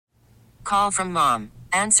call from mom.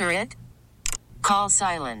 Answer it. Call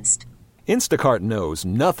silenced. Instacart knows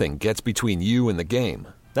nothing gets between you and the game.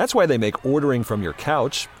 That's why they make ordering from your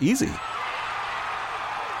couch easy.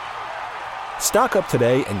 Stock up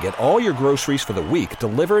today and get all your groceries for the week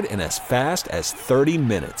delivered in as fast as 30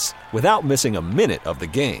 minutes without missing a minute of the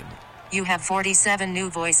game. You have 47 new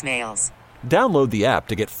voicemails. Download the app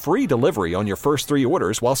to get free delivery on your first 3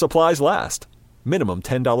 orders while supplies last. Minimum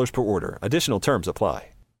 $10 per order. Additional terms apply.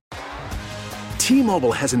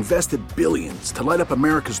 T-Mobile has invested billions to light up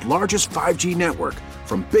America's largest 5G network,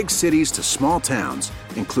 from big cities to small towns,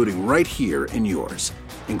 including right here in yours.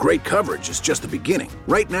 And great coverage is just the beginning.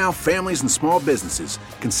 Right now, families and small businesses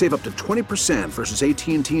can save up to 20% versus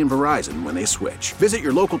AT&T and Verizon when they switch. Visit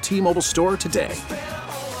your local T-Mobile store today.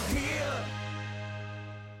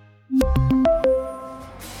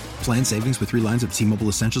 Plan savings with 3 lines of T-Mobile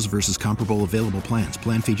Essentials versus comparable available plans.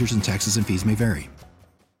 Plan features and taxes and fees may vary.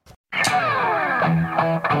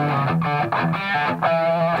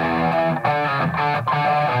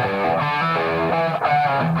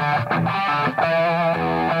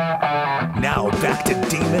 Now back to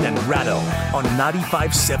Damon and Ratto on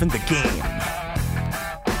 95.7 The Game.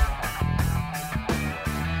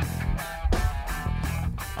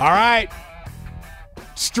 All right.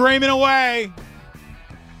 Streaming away.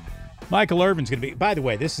 Michael Irvin's going to be. By the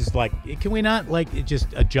way, this is like. Can we not just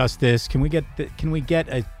adjust this? Can we get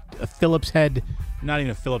a Phillips head? Not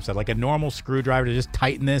even a Phillips head, like a normal screwdriver to just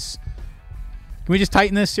tighten this. Can we just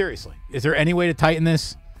tighten this? Seriously, is there any way to tighten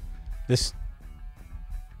this?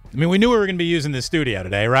 I mean, we knew we were going to be using this studio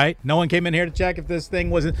today, right? No one came in here to check if this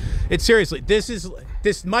thing wasn't. It's seriously.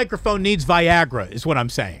 This microphone needs Viagra, is what I'm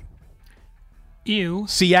saying. Ew.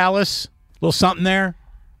 Cialis, little something there.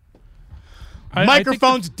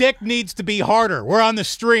 Microphone's dick needs to be harder. We're on the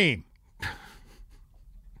stream.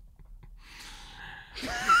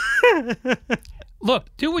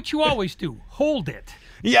 Look, do what you always do. Hold it.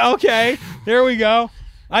 Yeah, okay. There we go.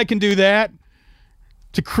 I can do that.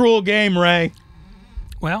 It's a cruel game, Ray.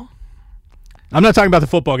 Well, I'm not talking about the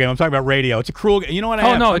football game. I'm talking about radio. It's a cruel game. You know what I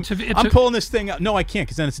have? No, I'm pulling this thing up. No, I can't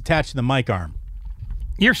because then it's attached to the mic arm.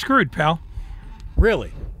 You're screwed, pal.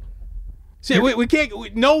 Really? See, we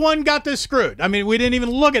can't. No one got this screwed. I mean, we didn't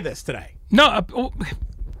even look at this today. No,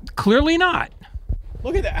 clearly not.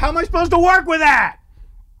 Look at that. How am I supposed to work with that?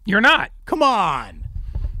 You're not. Come on.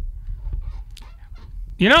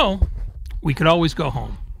 You know, we could always go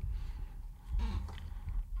home.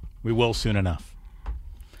 We will soon enough.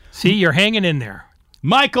 See, you're hanging in there.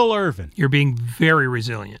 Michael Irvin. You're being very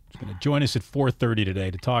resilient. He's going to join us at 4:30 today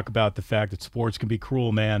to talk about the fact that sports can be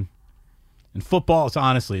cruel, man. And football, it's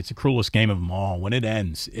the cruelest game of them all. When it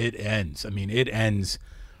ends, it ends. I mean, it ends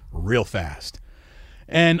real fast.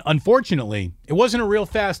 And unfortunately, it wasn't a real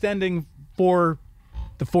fast ending for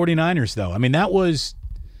the 49ers, though. I mean, that was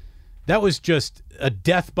just a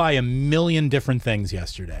death by a million different things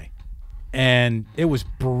yesterday. And it was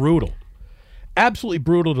brutal. Absolutely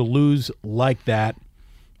brutal to lose like that.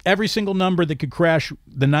 Every single number that could crash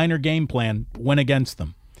the Niner game plan went against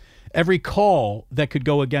them. Every call that could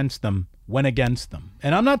go against them went against them.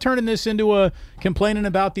 And I'm not turning this into a complaining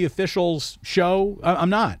about the officials show. I'm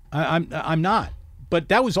not. I'm not. But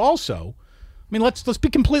that was also, I mean, let's be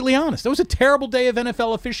completely honest. That was a terrible day of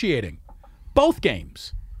NFL officiating. Both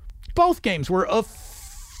games were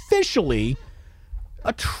officially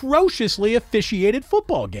atrociously officiated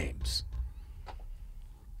football games.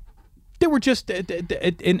 They were just,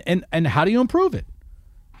 and how do you improve it?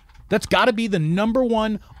 That's got to be the number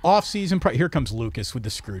one off-season. Here comes Lucas with the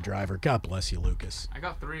screwdriver. God bless you, Lucas. I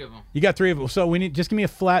got 3 of them. You got 3 of them. So we need, just give me a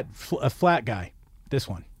flat guy. This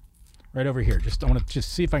one, right over here. I want to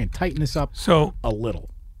just see if I can tighten this up a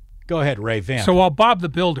little. Go ahead, Ray Van. So while Bob the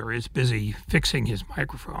Builder is busy fixing his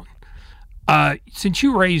microphone, since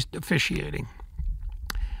you raised officiating,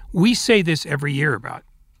 we say this every year about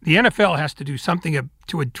the NFL has to do something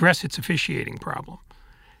to address its officiating problem,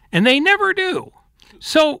 and they never do.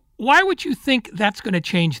 So why would you think that's going to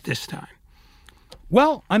change this time?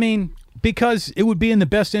 Well, I mean, because it would be in the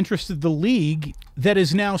best interest of the league that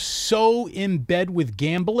is now so in bed with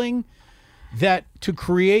gambling that to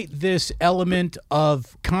create this element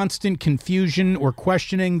of constant confusion or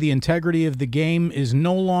questioning the integrity of the game is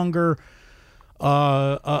no longer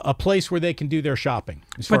a place where they can do their shopping.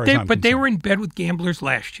 But they were in bed with gamblers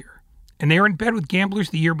last year, and they were in bed with gamblers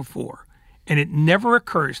the year before, and it never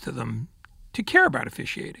occurs to them to care about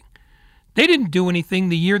officiating. They didn't do anything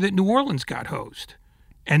the year that New Orleans got hosed.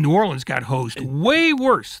 And New Orleans got hosed way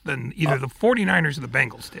worse than either the 49ers or the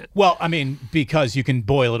Bengals did. Well, I mean, because you can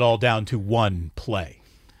boil it all down to one play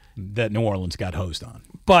that New Orleans got hosed on.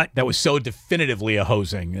 But that was so definitively a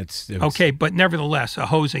hosing. It was, okay, but nevertheless, a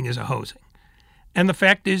hosing is a hosing. And the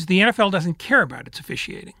fact is, the NFL doesn't care about its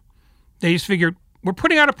officiating. They just figured, we're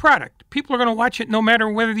putting out a product. People are going to watch it no matter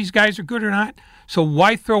whether these guys are good or not. So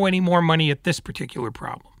why throw any more money at this particular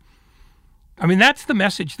problem? I mean, that's the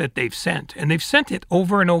message that they've sent, and they've sent it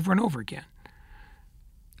over and over and over again.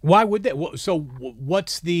 Why would they? So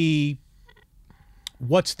what's the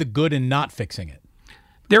good in not fixing it?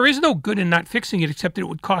 There is no good in not fixing it, except that it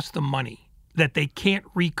would cost them money that they can't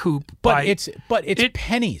recoup. But it's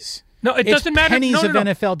pennies. No, it doesn't matter. Pennies No. of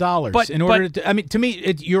NFL dollars. To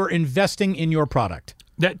me, you're investing in your product.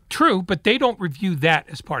 True, but they don't review that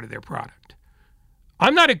as part of their product.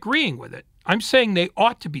 I'm not agreeing with it. I'm saying they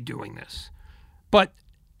ought to be doing this. But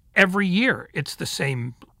every year it's the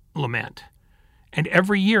same lament. And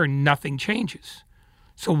every year nothing changes.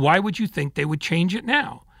 So why would you think they would change it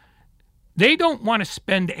now? They don't want to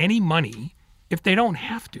spend any money if they don't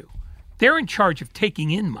have to. They're in charge of taking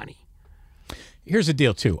in money. Here's the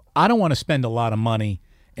deal, too. I don't want to spend a lot of money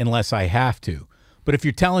unless I have to. But if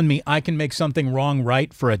you're telling me I can make something wrong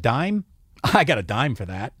right for a dime, I got a dime for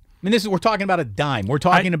that. I mean, we're talking about a dime. We're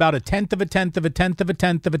talking about a tenth of a tenth of a tenth of a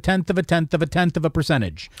tenth of a tenth of a tenth of a tenth of a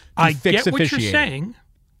percentage. I get what you're saying,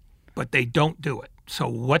 but they don't do it. So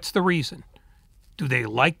what's the reason? Do they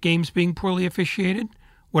like games being poorly officiated?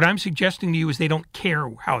 What I'm suggesting to you is they don't care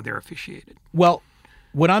how they're officiated. Well,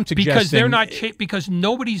 what I'm suggesting... Because they're not... because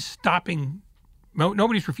nobody's stopping...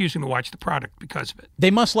 Nobody's refusing to watch the product because of it.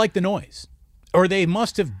 They must like the noise. Or they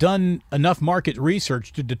must have done enough market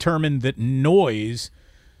research to determine that noise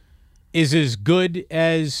is as good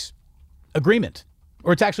as agreement.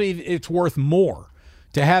 Or it's worth more.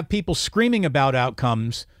 To have people screaming about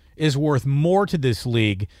outcomes is worth more to this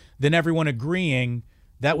league than everyone agreeing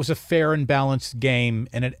that was a fair and balanced game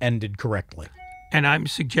and it ended correctly. And I'm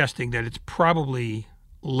suggesting that it's probably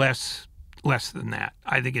less than that.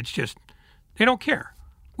 I think it's just... They don't care.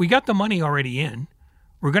 We got the money already in.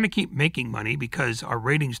 We're going to keep making money because our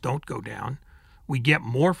ratings don't go down. We get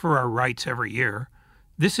more for our rights every year.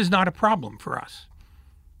 This is not a problem for us.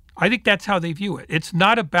 I think that's how they view it. It's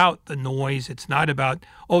not about the noise. It's not about,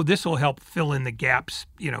 this will help fill in the gaps,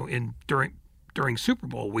 during Super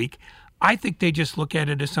Bowl week. I think they just look at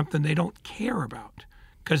it as something they don't care about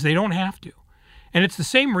because they don't have to. And it's the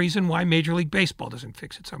same reason why Major League Baseball doesn't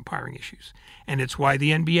fix its umpiring issues. And it's why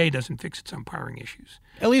the NBA doesn't fix its umpiring issues.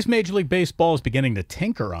 At least Major League Baseball is beginning to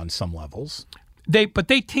tinker on some levels. But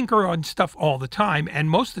they tinker on stuff all the time. And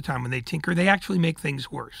most of the time when they tinker, they actually make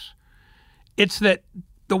things worse. It's that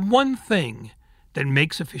the one thing that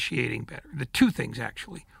makes officiating better, the two things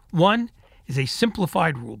actually. One is a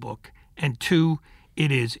simplified rule book. And two,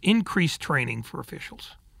 it is increased training for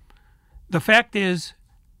officials. The fact is,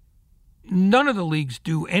 none of the leagues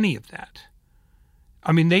do any of that.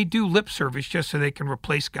 I mean, they do lip service just so they can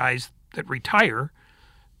replace guys that retire.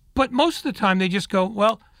 But most of the time they just go,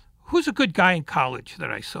 well, who's a good guy in college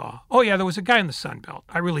that I saw? Oh, yeah, there was a guy in the Sun Belt.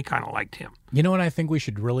 I really kind of liked him. You know what I think we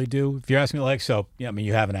should really do? If you're asking me,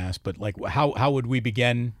 you haven't asked, but how would we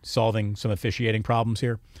begin solving some officiating problems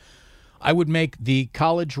here? I would make the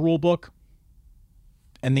college rule book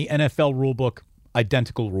and the NFL rule book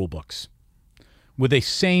identical rule books, with a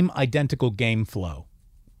same identical game flow.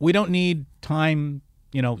 We don't need time,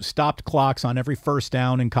 stopped clocks on every first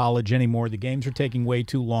down in college anymore. The games are taking way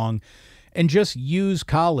too long. And just use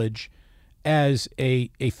college as a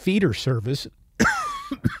feeder service,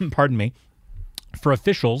 pardon me, for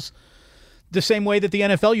officials, the same way that the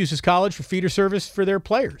NFL uses college for feeder service for their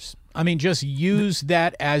players. I mean, just use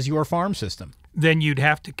that as your farm system. Then you'd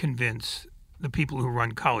have to convince the people who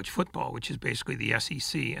run college football, which is basically the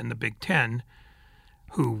SEC and the Big Ten,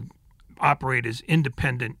 who operate as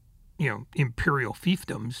independent, imperial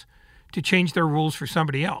fiefdoms, to change their rules for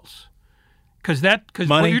somebody else. Because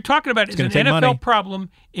what you're talking about is an NFL problem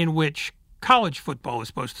in which college football is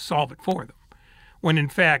supposed to solve it for them. When in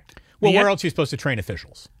fact... Well, where else are you supposed to train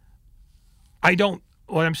officials?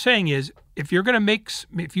 What I'm saying is, if you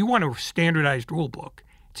want a standardized rule book,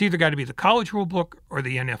 it's either got to be the college rule book or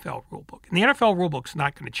the NFL rule book. And the NFL rule book's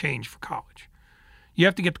not going to change for college. You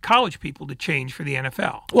have to get the college people to change for the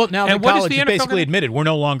NFL. Well, now the college has basically admitted we're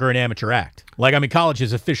no longer an amateur act. College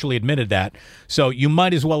has officially admitted that. So you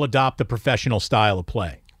might as well adopt the professional style of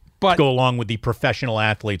play. But go along with the professional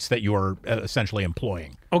athletes that you are essentially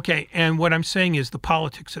employing. Okay, and what I'm saying is the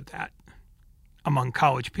politics of that among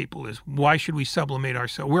college people is, why should we sublimate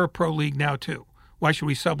ourselves? We're a pro league now too. Why should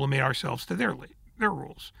we sublimate ourselves to their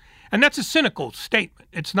rules? And that's a cynical statement.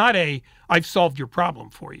 It's not I've solved your problem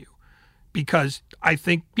for you. Because I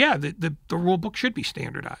think, the rule book should be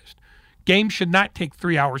standardized. Games should not take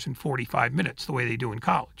 3 hours and 45 minutes the way they do in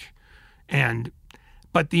college.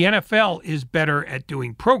 But the NFL is better at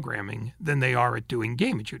doing programming than they are at doing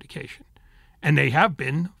game adjudication. And they have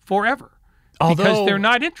been forever. Because they're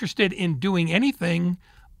not interested in doing anything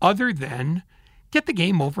other than get the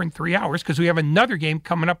game over in 3 hours, because we have another game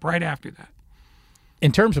coming up right after that.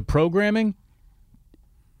 In terms of programming,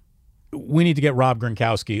 we need to get Rob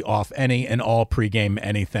Gronkowski off any and all pregame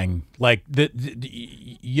anything. Like the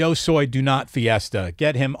Yo Soy Do Not Fiesta.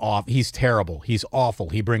 Get him off. He's terrible. He's awful.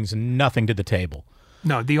 He brings nothing to the table.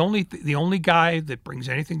 No, the only guy that brings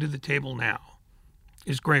anything to the table now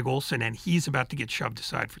is Greg Olsen, and he's about to get shoved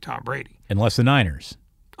aside for Tom Brady. Unless the Niners.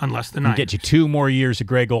 Get you 2 more years of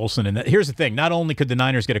Greg Olsen. And here's the thing. Not only could the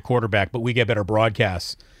Niners get a quarterback, but we get better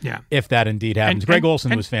broadcasts if that indeed happens. Greg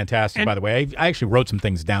Olsen was fantastic, by the way. I actually wrote some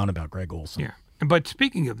things down about Greg Olsen. Yeah. But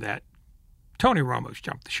speaking of that, Tony Romo's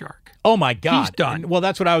jumped the shark. Oh, my God. He's done. Well,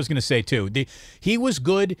 that's what I was going to say, too. He was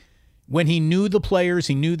good when he knew the players,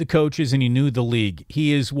 he knew the coaches, and he knew the league.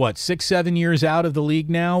 He is, 6-7 years out of the league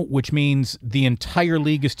now, which means the entire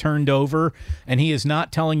league is turned over, and he is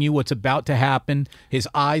not telling you what's about to happen. His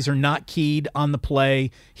eyes are not keyed on the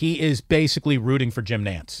play. He is basically rooting for Jim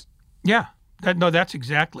Nantz. Yeah. That's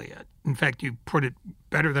exactly it. In fact, you put it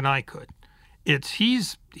better than I could.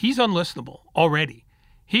 He's unlistenable already.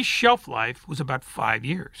 His shelf life was about 5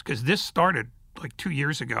 years, because this started like 2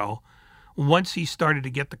 years ago. Once he started to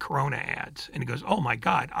get the Corona ads, and he goes, oh, my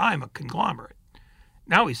God, I'm a conglomerate.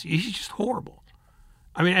 Now he's just horrible.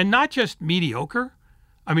 I mean, and not just mediocre.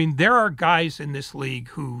 I mean, there are guys in this league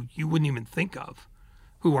who you wouldn't even think of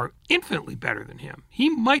who are infinitely better than him. He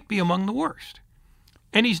might be among the worst.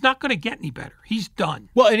 And he's not going to get any better. He's done.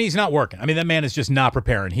 Well, and he's not working. I mean, that man is just not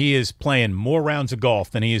preparing. He is playing more rounds of golf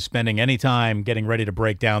than he is spending any time getting ready to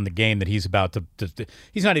break down the game that he's about to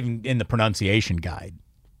he's not even in the pronunciation guide.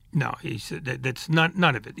 No, that's not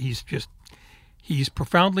none of it. He's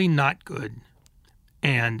profoundly not good.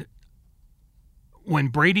 And when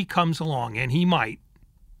Brady comes along, and he might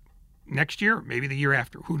next year, maybe the year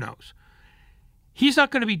after, who knows? He's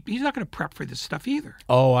not going to prep for this stuff either.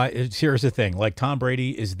 Oh, here's the thing. Like, Tom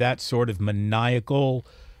Brady is that sort of maniacal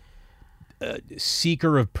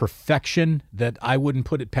seeker of perfection that I wouldn't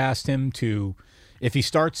put it past him to, if he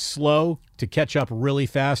starts slow, to catch up really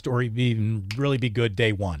fast, or even really be good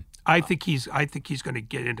day one. I think he's going to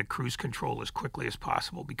get into cruise control as quickly as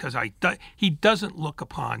possible, because he doesn't look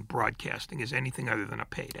upon broadcasting as anything other than a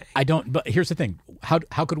payday. I don't. But here's the thing: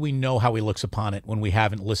 how could we know how he looks upon it when we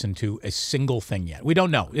haven't listened to a single thing yet? We don't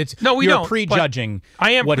know. We you're don't. Prejudging.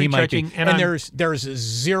 I am what prejudging, he might be, and there's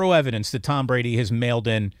zero evidence that Tom Brady has mailed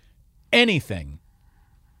in anything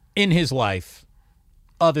in his life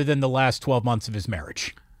other than the last 12 months of his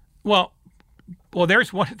marriage. Well,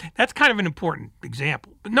 there's one. That's kind of an important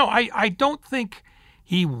example. But no, I don't think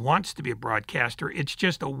he wants to be a broadcaster. It's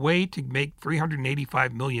just a way to make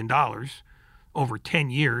 $385 million over 10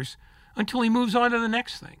 years until he moves on to the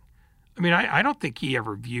next thing. I mean, I don't think he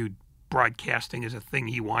ever viewed broadcasting as a thing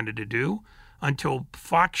he wanted to do until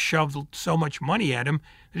Fox shoved so much money at him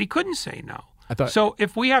that he couldn't say no. So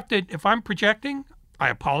if I'm projecting, I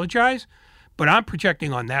apologize. But I'm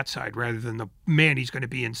projecting on that side rather than he's going to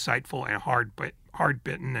be insightful and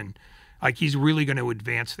hard-bitten, and like he's really going to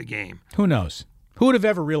advance the game. Who knows? Who would have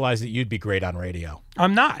ever realized that you'd be great on radio?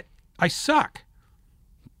 I'm not. I suck.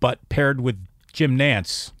 But paired with Jim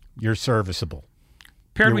Nantz, you're serviceable.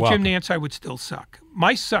 Paired with Jim Nantz, I would still suck.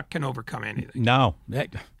 My suck can overcome anything. No.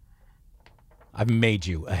 I've made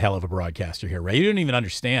you a hell of a broadcaster here, Ray. You don't even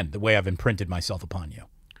understand the way I've imprinted myself upon you.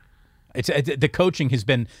 The coaching has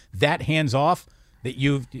been that hands-off that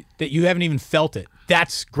you haven't even felt it.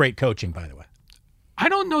 That's great coaching, by the way. I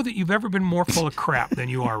don't know that you've ever been more full of crap than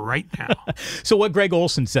you are right now. So what Greg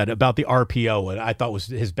Olsen said about the RPO, I thought was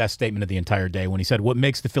his best statement of the entire day, when he said what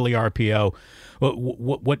makes the Philly RPO,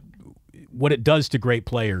 what it does to great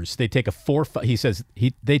players. They take a 4-5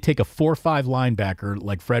 linebacker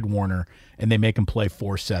like Fred Warner, and they make him play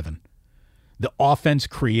 4-7. The offense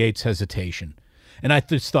creates hesitation. And I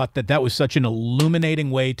just thought that was such an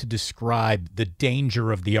illuminating way to describe the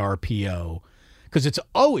danger of the RPO, because it's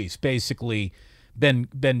always basically been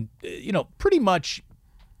pretty much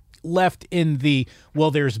left in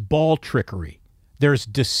there's ball trickery. There's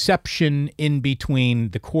deception in between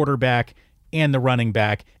the quarterback and the running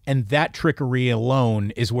back, and that trickery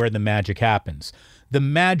alone is where the magic happens. The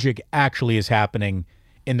magic actually is happening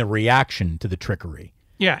in the reaction to the trickery.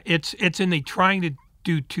 Yeah, it's in the trying to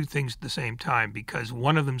do two things at the same time, because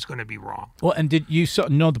one of them's going to be wrong. Well, and did you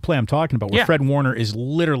know the play I'm talking about, where Yeah. Fred Warner is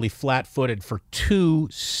literally flat-footed for 2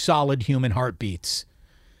 solid human heartbeats,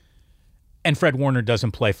 And Fred Warner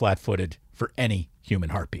doesn't play flat-footed for any human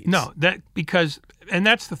heartbeats. No, and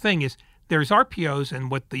that's the thing is there's RPOs and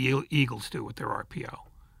what the Eagles do with their RPO.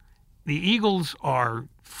 The Eagles are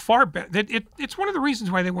far better. It's one of the reasons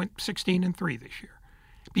why they went 16-3 this year,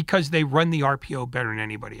 because they run the RPO better than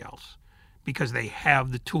anybody else, because they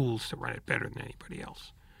have the tools to run it better than anybody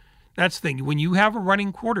else. That's the thing. When you have a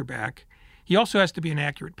running quarterback, he also has to be an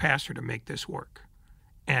accurate passer to make this work.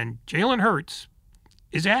 And Jalen Hurts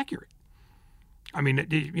is accurate. I mean,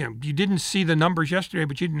 you didn't see the numbers yesterday,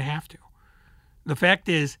 but you didn't have to. The fact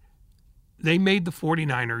is, they made the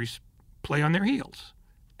 49ers play on their heels.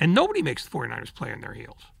 And nobody makes the 49ers play on their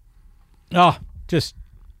heels. Oh, just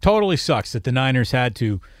totally sucks that the Niners had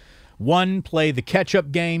to, one, play the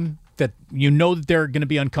catch-up game that you know that they're going to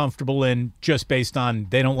be uncomfortable in just based on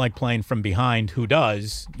they don't like playing from behind. Who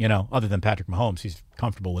does? Other than Patrick Mahomes, he's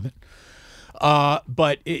comfortable with it.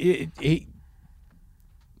 But they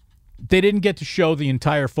didn't get to show the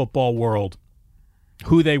entire football world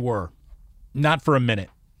who they were, not for a minute.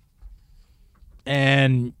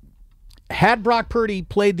 And had Brock Purdy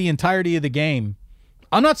played the entirety of the game,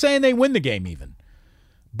 I'm not saying they win the game even,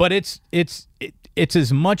 but it's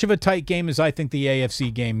as much of a tight game as I think the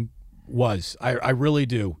AFC game was. I really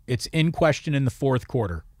do. It's in question in the fourth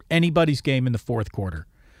quarter. Anybody's game in the fourth quarter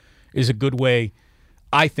is a good way,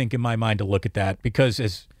 I think, in my mind, to look at that, because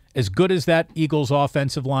as good as that Eagles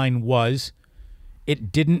offensive line was,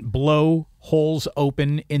 it didn't blow holes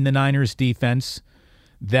open in the Niners defense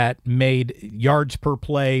that made yards per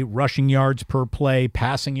play, rushing yards per play,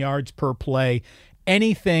 passing yards per play,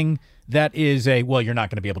 anything that is you're not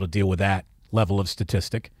going to be able to deal with that level of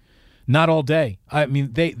statistic. Not all day. I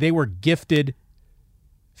mean, they were gifted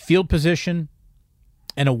field position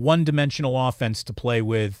and a one-dimensional offense to play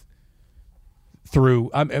with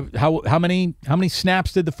through how many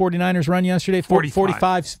snaps did the 49ers run yesterday?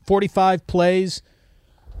 45 plays.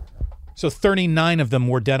 So 39 of them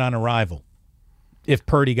were dead on arrival if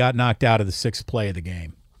Purdy got knocked out of the sixth play of the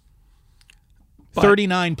game.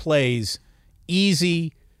 39 plays,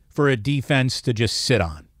 easy for a defense to just sit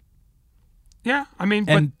on. Yeah, I mean,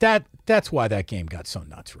 and that's why that game got so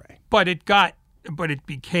nuts, Ray. But it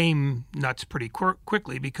became nuts pretty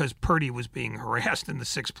quickly because Purdy was being harassed in the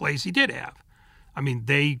 6 plays he did have. I mean,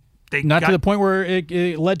 they not to the point where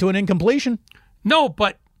it led to an incompletion. No,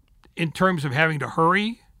 but in terms of having to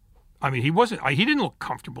hurry, I mean, he didn't look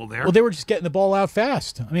comfortable there. Well, they were just getting the ball out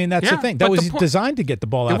fast. I mean, that's the thing. That was designed to get the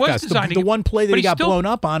ball out fast. The one play that he got blown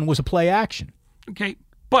up on was a play action. Okay,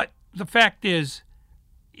 but the fact is,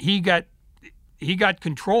 he got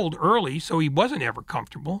controlled early, so he wasn't ever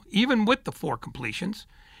comfortable, even with the 4 completions.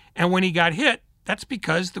 And when he got hit, that's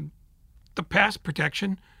because the pass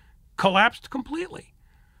protection collapsed completely.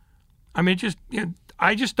 I mean,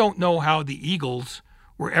 I just don't know how the Eagles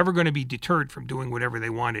were ever going to be deterred from doing whatever they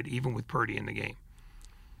wanted, even with Purdy in the game.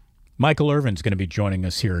 Michael Irvin's going to be joining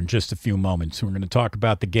us here in just a few moments. We're going to talk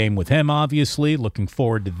about the game with him, obviously. Looking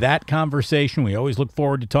forward to that conversation. We always look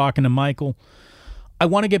forward to talking to Michael. I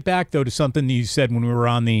want to get back, though, to something that you said when we were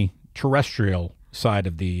on the terrestrial side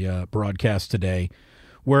of the broadcast today,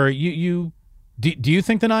 where do you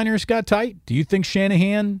think the Niners got tight? Do you think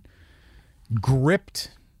Shanahan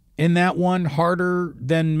gripped in that one harder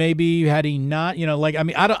than maybe had he not?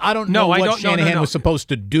 I don't know what Shanahan was supposed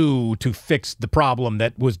to do to fix the problem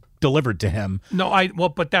that was delivered to him.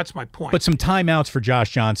 But that's my point. But some timeouts for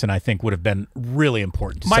Josh Johnson, I think, would have been really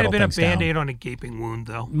important to settle things down. Might have been a Band-Aid on a gaping wound,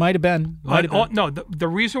 though. Might have been. No, the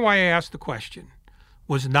reason why I asked the question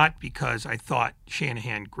was not because I thought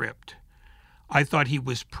Shanahan gripped. I thought he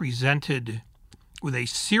was presented with a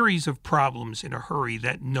series of problems in a hurry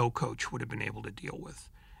that no coach would have been able to deal with.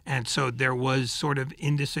 And so there was sort of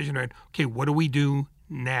indecision. Okay, what do we do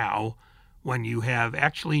now when you have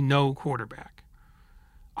actually no quarterback?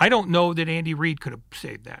 I don't know that Andy Reid could have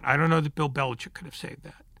saved that. I don't know that Bill Belichick could have saved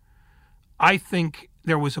that. I think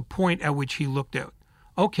there was a point at which he looked at,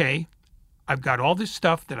 okay, I've got all this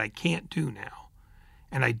stuff that I can't do now,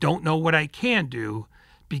 and I don't know what I can do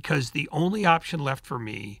because the only option left for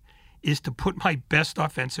me is to put my best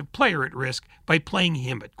offensive player at risk by playing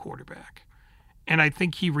him at quarterback. And I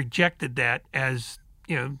think he rejected that as,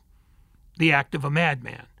 the act of a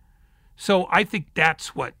madman. So I think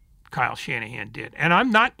that's what Kyle Shanahan did. And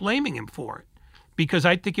I'm not blaming him for it because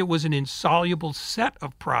I think it was an insoluble set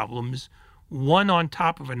of problems, one on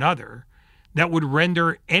top of another, that would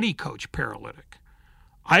render any coach paralytic.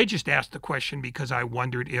 I just asked the question because I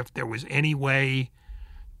wondered if there was any way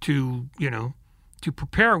to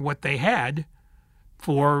prepare what they had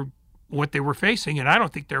for what they were facing, and I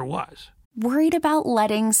don't think there was. Worried about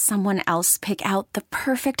letting someone else pick out the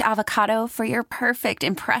perfect avocado for your perfect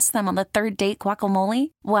impress them on the third date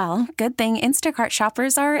guacamole? Well, good thing Instacart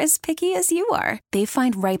shoppers are as picky as you are. They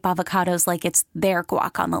find ripe avocados like it's their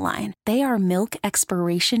guac on the line. They are milk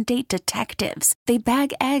expiration date detectives. They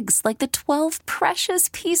bag eggs like the 12 precious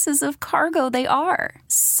pieces of cargo they are.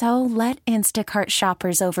 So let Instacart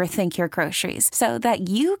shoppers overthink your groceries so that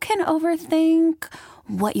you can overthink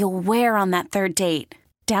what you'll wear on that third date.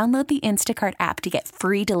 Download the Instacart app to get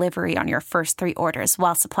free delivery on your first 3 orders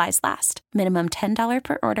while supplies last. Minimum $10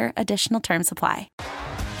 per order. Additional terms apply.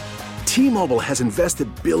 T-Mobile has invested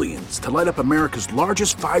billions to light up America's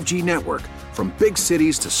largest 5G network, from big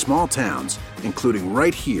cities to small towns, including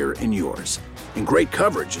right here in yours. And great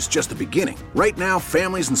coverage is just the beginning. Right now,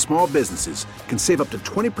 families and small businesses can save up to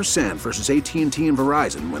 20% versus AT&T and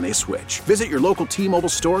Verizon when they switch. Visit your local T-Mobile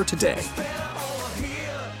store today.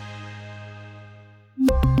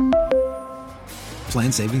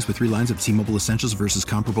 Plan savings with 3 lines of T-Mobile Essentials versus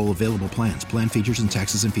comparable available plans. Plan features and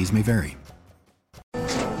taxes and fees may vary.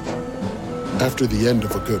 After the end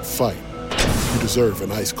of a good fight, you deserve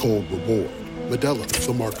an ice-cold reward. Modelo is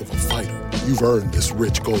the mark of a fighter. You've earned this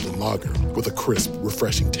rich golden lager with a crisp,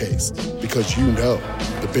 refreshing taste. Because you know,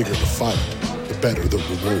 the bigger the fight, the better the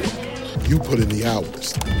reward. You put in the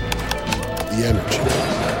hours, the energy,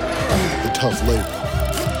 the tough labor.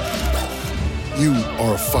 You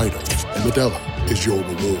are a fighter, and Modelo is your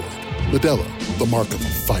reward. Modelo, the mark of a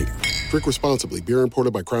fighter. Drink responsibly. Beer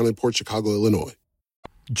imported by Crown Imports, Chicago, Illinois.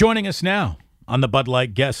 Joining us now on the Bud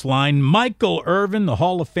Light guest line, Michael Irvin, the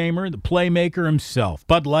Hall of Famer, the playmaker himself.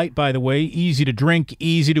 Bud Light, by the way, easy to drink,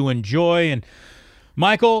 easy to enjoy. And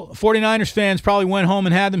Michael, 49ers fans probably went home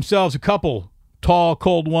and had themselves a couple tall,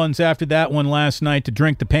 cold ones after that one last night to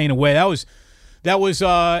drink the pain away. That was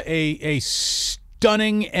a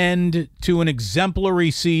stunning end to an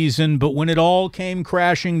exemplary season, but when it all came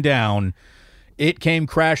crashing down, it came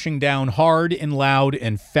crashing down hard and loud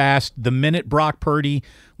and fast. The minute Brock Purdy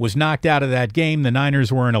was knocked out of that game, the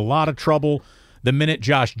Niners were in a lot of trouble. The minute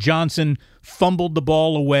Josh Johnson fumbled the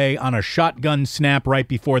ball away on a shotgun snap right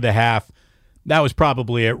before the half, that was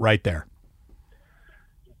probably it right there.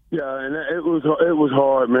 Yeah, and it was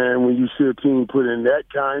hard, man, when you see a team put in that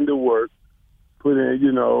kind of work, put in,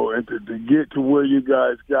 and to get to where you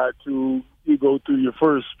guys got to. You go through your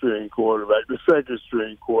first string quarterback, the second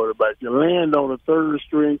string quarterback, you land on a third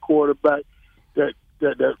string quarterback that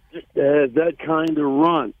has that kind of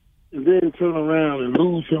run, and then turn around and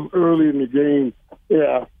lose him early in the game.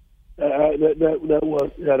 Yeah,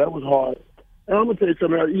 that was hard. And I'm gonna tell you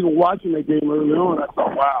something. Even watching that game early on, I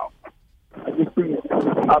thought, wow.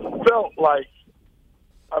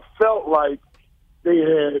 I felt like they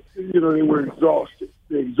had, they were exhausted.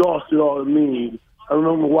 They exhausted all the means. I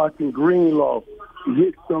remember watching Greenlaw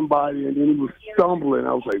hit somebody and then he was stumbling.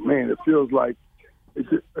 I was like, man, it feels like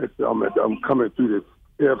I'm coming through this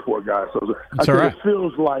airport, guys. So it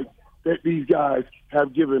feels like that these guys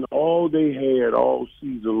have given all they had all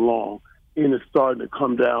season long, and it's starting to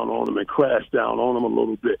come down on them and crash down on them a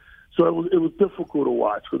little bit. So it was difficult to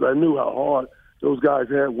watch because I knew how hard those guys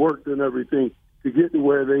had worked and everything to get to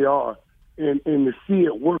where they are, and to see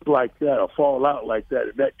it work like that or fall out like that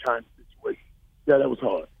in that kind of situation. Yeah, that was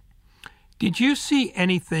hard. Did you see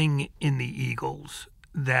anything in the Eagles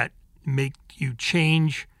that make you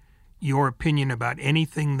change your opinion about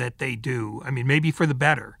anything that they do? I mean, maybe for the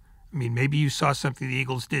better. I mean, maybe you saw something the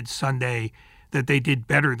Eagles did Sunday that they did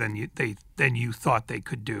better than you thought they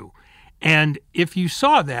could do. And if you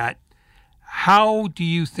saw that, how do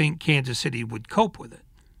you think Kansas City would cope with it?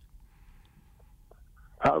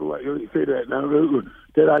 How do I say that now?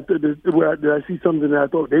 Did I see something that I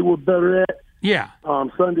thought they were better at? Yeah.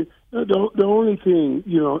 Sunday. The only thing,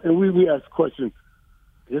 and we asked the question,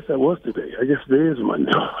 I guess that was today. I guess there is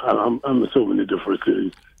Monday. I'm assuming the difference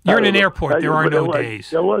is. You're in an airport. There are no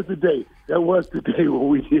days. That was the day. That was the day when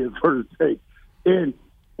we did first take. And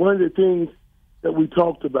one of the things that we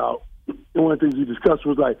talked about, and one of the things we discussed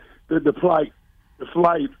was like the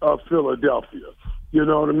flight of Philadelphia. You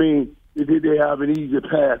know what I mean? Did they have an easy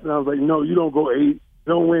path? And I was like, no, you don't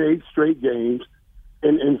don't win 8 straight games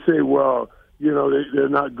and say, well, they're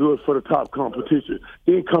not good for the top competition.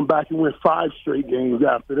 Then come back and win 5 straight games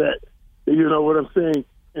after that. You know what I'm saying?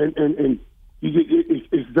 And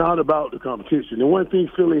it's not about the competition. The one thing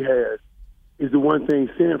Philly has is the one thing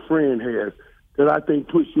San Fran has that I think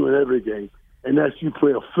puts you in every game, and that's you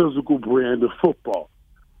play a physical brand of football.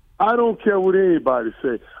 I don't care what anybody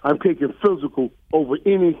say. I'm taking physical over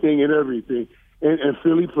anything and everything, and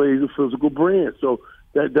Philly plays a physical brand. So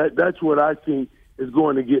that's what I think is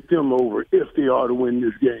going to get them over if they are to win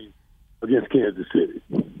this game against Kansas City.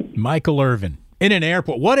 Michael Irvin in an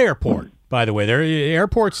airport. What airport, by the way? There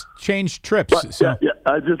airports change trips. But, yeah,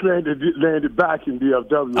 I just landed back in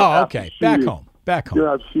DFW. Oh, okay. Back home. You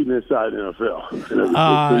know, I'm shooting inside the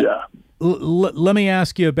NFL. Yeah. Let me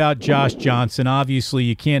ask you about Josh Johnson. Obviously,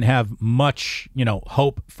 you can't have much,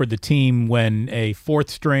 hope for the team when a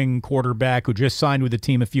fourth-string quarterback who just signed with the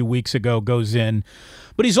team a few weeks ago goes in.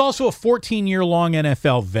 But he's also a 14-year-long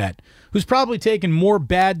NFL vet who's probably taken more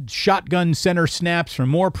bad shotgun center snaps from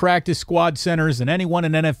more practice squad centers than anyone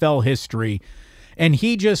in NFL history. And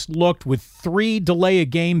he just looked with 3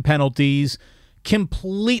 delay-a-game penalties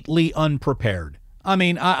completely unprepared. I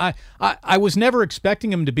mean, I was never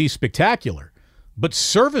expecting him to be spectacular, but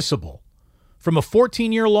serviceable. From a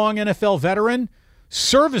 14-year-long NFL veteran,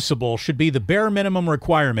 serviceable should be the bare minimum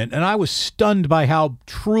requirement, and I was stunned by how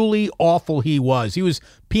truly awful he was. He was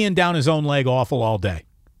peeing down his own leg awful all day.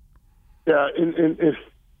 Yeah, and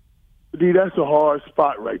that's a hard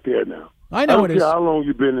spot right there now. I know it is. I don't care how long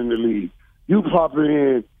you've been in the league. You popping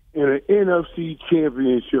in an NFC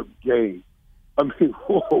championship game. I mean,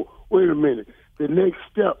 whoa, wait a minute. The next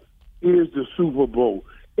step is the Super Bowl.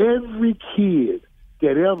 Every kid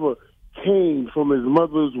that ever came from his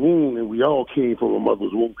mother's womb, and we all came from a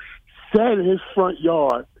mother's womb, sat in his front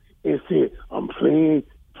yard and said, I'm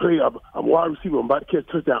I'm wide receiver, I'm about to catch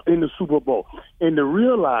a touchdown in the Super Bowl. And to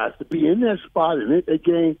realize, to be in that spot and in that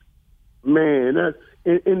game, man,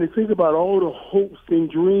 and to think about all the hopes and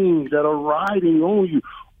dreams that are riding on you.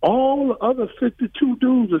 All the other 52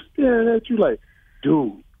 dudes are staring at you like,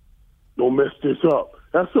 dude, don't mess this up.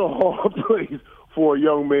 That's a hard place for a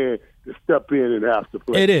young man to step in and have to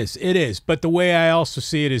play. It is. But the way I also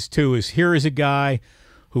see it is here is a guy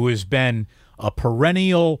who has been a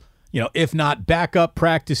perennial, if not backup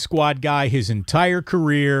practice squad guy his entire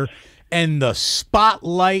career, and the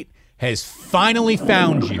spotlight has finally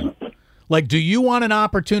found you. Like, do you want an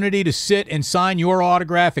opportunity to sit and sign your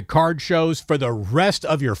autograph at card shows for the rest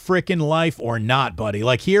of your frickin' life or not, buddy?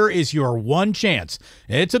 Like, here is your one chance.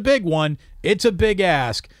 It's a big one. It's a big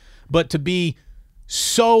ask. But to be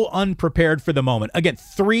so unprepared for the moment. Again,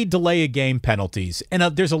 3 delay-a-game penalties. And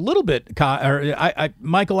there's a little bit,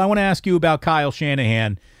 Michael, I want to ask you about Kyle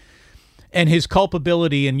Shanahan and his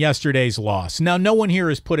culpability in yesterday's loss. Now, no one here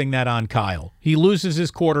is putting that on Kyle. He loses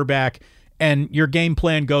his quarterback, and your game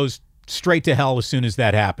plan goes straight to hell as soon as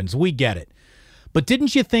that happens. We get it. But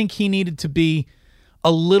didn't you think he needed to be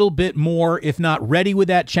a little bit more, if not ready with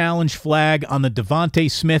that challenge flag on the Devontae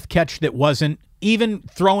Smith catch that wasn't, even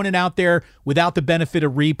throwing it out there without the benefit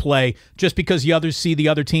of replay, just because the others see the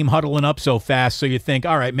other team huddling up so fast, so you think,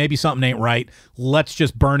 all right, maybe something ain't right. Let's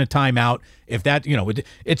just burn a timeout. If that,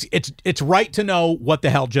 it's right to know what the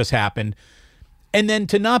hell just happened. And then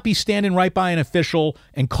to not be standing right by an official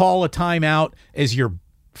and call a timeout as your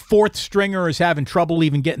fourth stringer is having trouble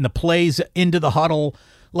even getting the plays into the huddle.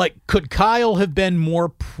 Like, could Kyle have been more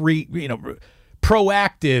proactive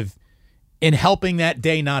in helping that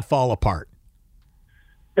day not fall apart?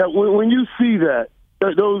 Yeah, when you see that,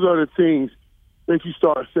 those are the things that you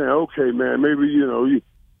start saying, okay, man, maybe, you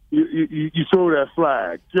throw that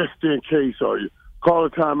flag just in case, or you call a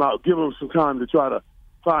timeout, give them some time to try to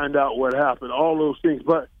find out what happened, all those things.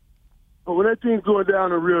 But when that thing's going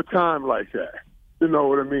down in real time like that, you know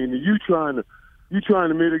what I mean? You trying to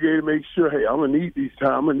mitigate and make sure, hey, I'm gonna need these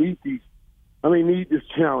time. I need this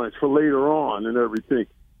challenge for later on and everything.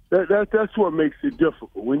 That's what makes it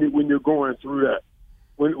difficult when you're going through that.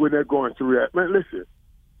 When they're going through that, man. Listen,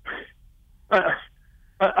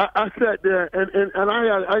 I sat there and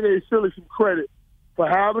I gave Philly some credit for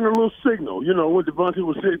having a little signal. When Devontae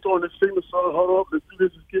was throwing the signal, so hold up, let's do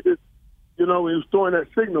this, get this. He was throwing that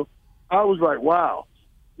signal. I was like, wow.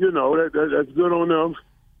 That's good on them.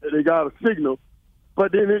 They got a signal.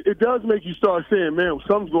 But then it does make you start saying, man,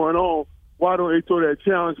 something's going on. Why don't they throw that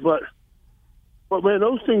challenge? But man,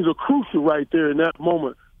 those things are crucial right there in that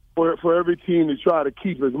moment for every team to try to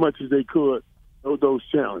keep as much as they could those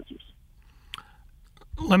challenges.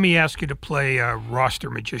 Let me ask you to play roster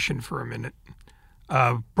magician for a minute.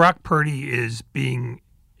 Brock Purdy is being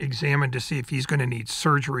examined to see if he's going to need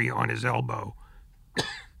surgery on his elbow.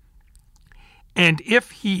 And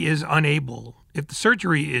if he is unable, if the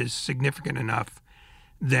surgery is significant enough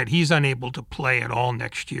that he's unable to play at all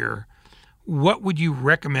next year, what would you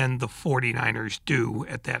recommend the 49ers do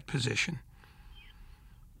at that position?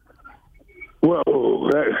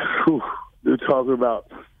 Well, you're talking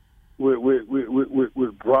about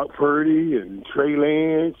with Brock Purdy and Trey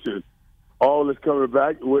Lance and all this coming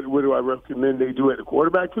back. What do I recommend they do at the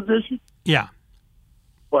quarterback position? Yeah.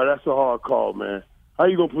 Well, that's a hard call, man. How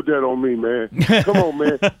you gonna put that on me, man? Come on,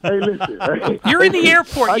 man. Hey, listen. You're in the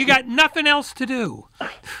airport. You got nothing else to do.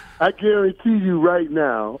 I guarantee you right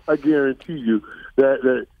now,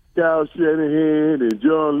 that Kyle Shanahan and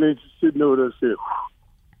John Lynch sitting over there saying,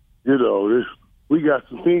 you know, we got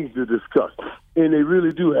some things to discuss. And they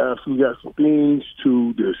really do have some things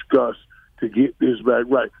to discuss to get this back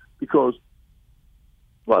right. Because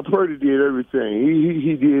Brock Purdy did everything.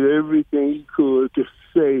 He did everything he could to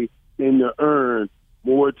say and to earn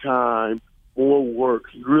more time, more work.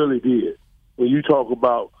 He really did. When you talk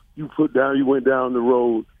about you went down the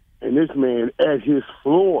road, and this man at his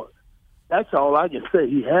floor, that's all I can say.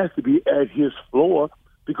 He has to be at his floor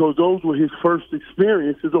because those were his first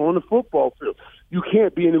experiences on the football field. You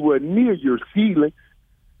can't be anywhere near your ceiling.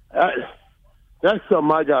 That's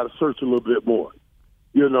something I got to search a little bit more.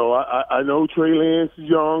 You know, I know Trey Lance is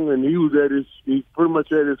young, and he's pretty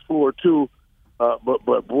much at his floor too.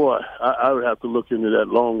 But boy, I would have to look into that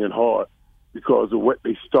long and hard because of what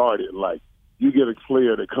they started. Like, you get a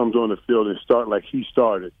player that comes on the field and start like he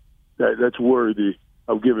started, that's worthy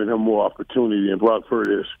of giving him more opportunity. And Brock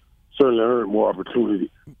Purdy has certainly earned more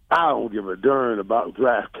opportunity. I don't give a darn about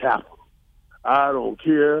draft capital. I don't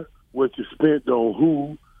care what you spent on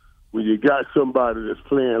who. When you got somebody that's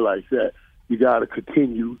playing like that, you got to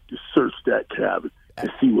continue to search that cabinet and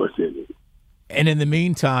see what's in it. And in the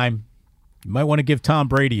meantime, you might want to give Tom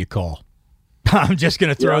Brady a call. I'm just going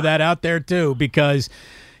to throw that out there, too, because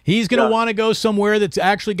he's going to want to go somewhere that's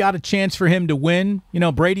actually got a chance for him to win. You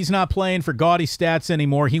know, Brady's not playing for gaudy stats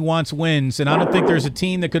anymore. He wants wins, and I don't think there's a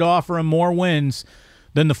team that could offer him more wins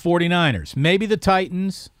than the 49ers. Maybe the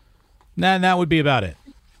Titans. That would be about it.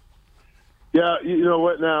 Yeah, you know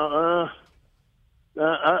what now?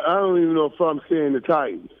 I don't even know if I'm saying the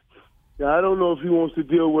Titans. I don't know if he wants to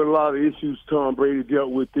deal with a lot of issues Tom Brady dealt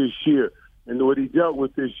with this year. And what he dealt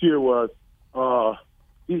with this year was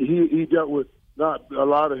he dealt with not a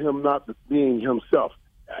lot of him not being himself.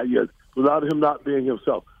 A lot of him not being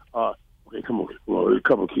himself. Okay, come on, a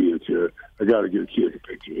couple kids here. I got to get a kid a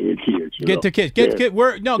picture. Get the kids.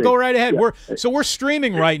 Go right ahead. Yeah. We're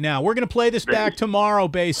streaming right now. We're going to play this back tomorrow,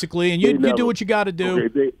 basically, and you do what you got to do.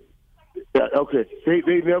 Okay,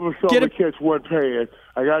 They never saw me catch one pass.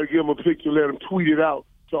 I got to give them a picture, let them tweet it out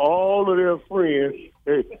to all of their friends.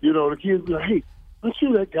 Hey, you know, the kids be like, hey, aren't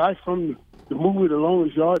you that guy from the movie The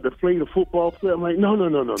Longest Yard that played a football player? I'm like, no.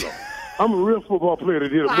 I'm a real football player that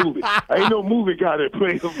did a movie. I ain't no movie guy that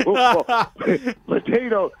plays a football. But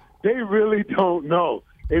they really don't know.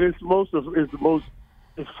 And it's the most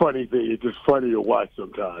funny thing. It's just funny to watch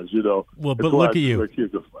sometimes, you know. Well, but look at you.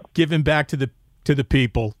 Giving back to the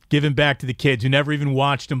people, giving back to the kids who never even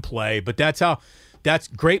watched them play. But that's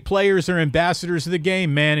great players are ambassadors of the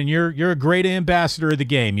game, man, and you're a great ambassador of the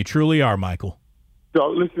game. You truly are, Michael. So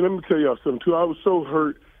listen, let me tell y'all something too. I was so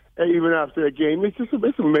hurt even after that game.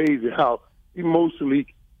 It's amazing how emotionally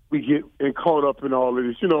we get caught up in all of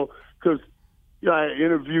this, you know, because I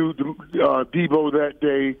interviewed Debo that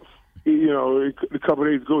day. You know, a couple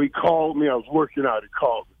of days ago, he called me. I was working out. He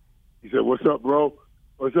called me. He said, "What's up, bro?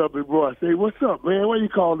 What's up, big bro?" I say, "What's up, man? Why you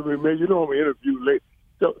calling me, man? You know I'm interviewed late."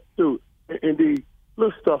 So, dude, and the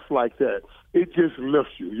little stuff like that, it just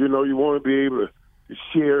lifts you. You know, you want to be able to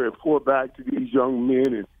share and pour back to these young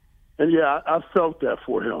men. And yeah, I felt that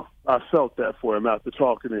for him. I felt that for him after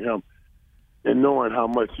talking to him and knowing how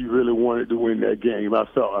much he really wanted to win that game. I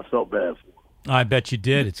felt bad for him. I bet you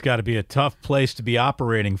did. It's got to be a tough place to be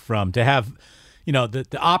operating from, to have, you know,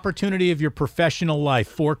 the opportunity of your professional life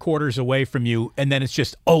 4 quarters away from you, and then it's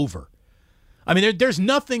just over. I mean, there's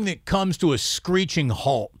nothing that comes to a screeching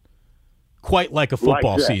halt quite like a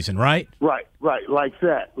football season, right? Right, like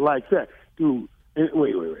that. Dude,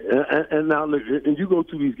 wait. And now, look, and you go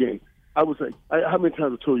through these games. I would say, how many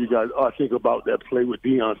times I told you guys, I think about that play with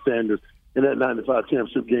Deion Sanders in that 95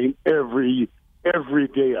 championship game every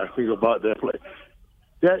day. I think about that play.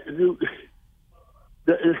 That dude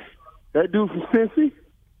from Cincy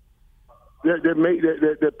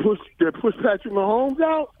that pushed Patrick Mahomes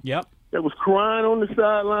out. Yep. That was crying on the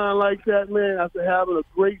sideline like that, man. After having a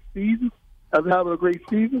great season,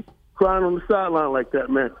 crying on the sideline like that,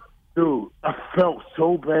 man. Dude, I felt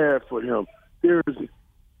so bad for him.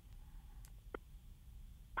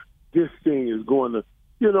 This thing is going to,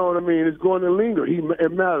 you know what I mean? It's going to linger.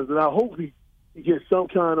 It matters, and I hope he gets some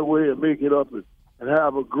kind of way of making it up and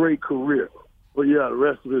have a great career. But yeah, the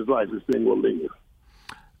rest of his life, this thing will linger.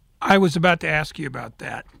 I was about to ask you about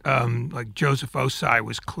that. Like Joseph Osai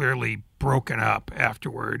was clearly broken up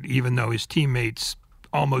afterward, even though his teammates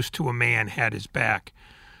almost to a man had his back.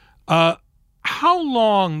 How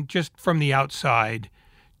long, just from the outside,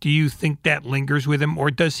 do you think that lingers with him, or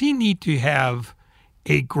does he need to have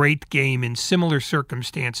a great game in similar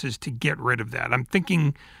circumstances to get rid of that? I'm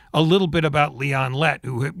thinking a little bit about Leon Lett,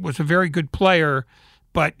 who was a very good player,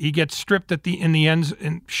 but he gets stripped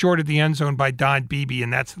short of the end zone by Don Beebe,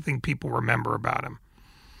 and that's the thing people remember about him.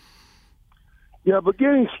 Yeah, but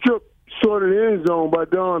getting stripped short of the end zone by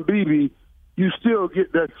Don Beebe, you still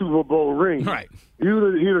get that Super Bowl ring. Right. He'd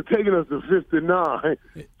have taken us to 59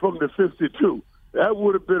 from the 52. That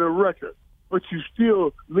would have been a record. But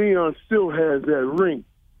Leon still has that ring.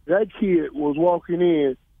 That kid was walking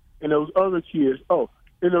in, and those other kids,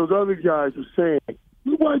 and those other guys were saying,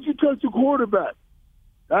 why'd you touch the quarterback?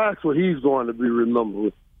 That's what he's going to be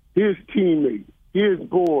remembered. His teammates, his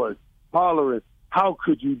boys hollering, how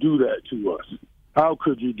could you do that to us? How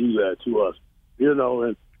could you do that to us? You know,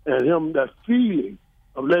 and him, that feeling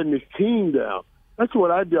of letting his team down, that's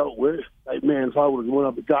what I dealt with. Like, man, if I would have went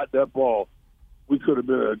up and got that ball, we could have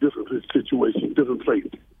been in a different situation, different place.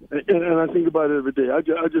 And I think about it every day.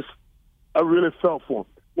 I really felt for him.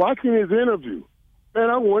 Watching his interview, man,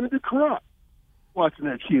 I wanted to cry watching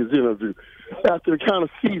that kid's interview. After the kind of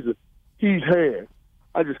season he's had,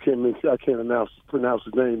 I just can't pronounce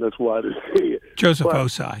his name. That's why I didn't say it. Joseph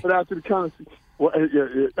Osai. But after the kind of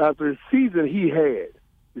after the season he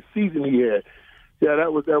had, yeah,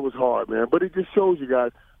 that was hard, man. But it just shows you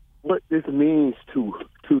guys what this means to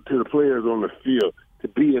the players on the field to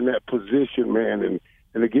be in that position, man,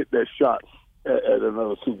 and to get that shot at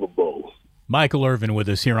another Super Bowl. Michael Irvin with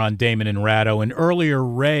us here on Damon and Ratto. And earlier,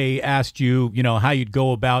 Ray asked you, how you'd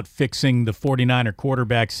go about fixing the 49er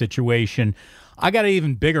quarterback situation. I got an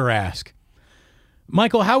even bigger ask.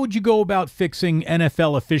 Michael, how would you go about fixing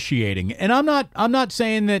NFL officiating? And I'm not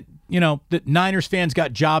saying that, that Niners fans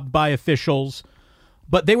got jobbed by officials,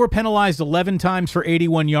 but they were penalized 11 times for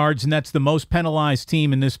 81 yards, and that's the most penalized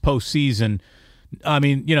team in this postseason. I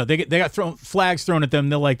mean, they got flags thrown at them.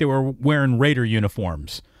 They're like they were wearing Raider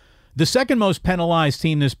uniforms. The second most penalized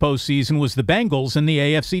team this postseason was the Bengals in the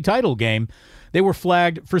AFC title game. They were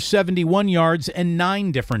flagged for 71 yards and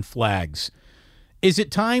 9 different flags. Is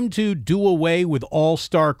it time to do away with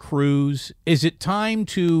all-star crews? Is it time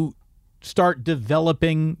to start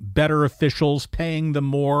developing better officials, paying them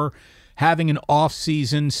more, having an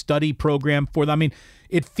off-season study program for them? I mean,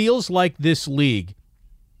 it feels like this league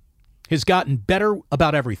has gotten better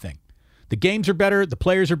about everything. The games are better, the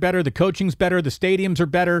players are better, the coaching's better, the stadiums are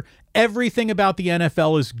better. Everything about the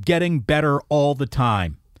NFL is getting better all the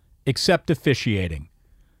time, except officiating.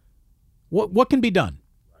 What can be done?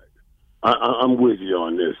 I'm with you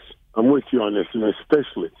on this. And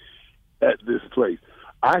especially at this place.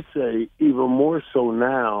 I say even more so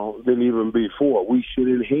now than even before. We should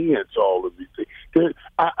enhance all of these things.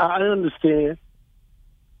 I understand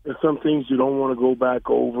there's some things you don't want to go back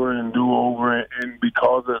over and do over, and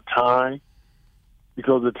because of time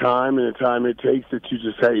and the time it takes, that you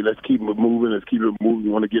just, hey, let's keep it moving. We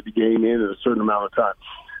want to get the game in a certain amount of time.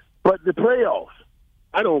 But the playoffs,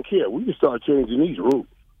 I don't care. We can start changing these rules.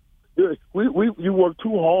 You work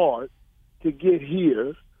too hard to get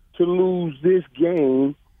here to lose this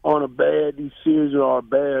game on a bad decision or a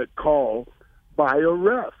bad call by a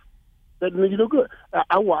ref. That made you look good.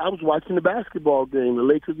 I was watching the basketball game, the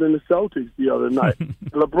Lakers and the Celtics the other night.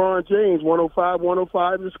 LeBron James,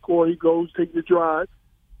 105 to score. He goes, take the drive,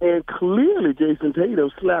 and clearly Jason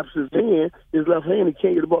Tatum slaps his left hand, he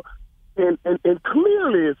can't get the ball. And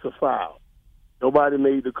clearly it's a foul. Nobody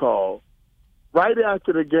made the call. Right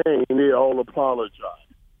after the game, they all apologize.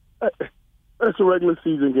 That's a regular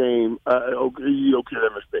season game. You don't care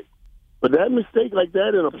that mistake. But that mistake like that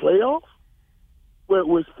in a playoff,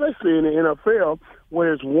 especially in the NFL,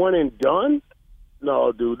 where it's one and done,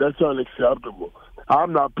 no, dude, that's unacceptable.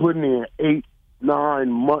 I'm not putting in 8-9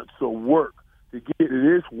 months of work to get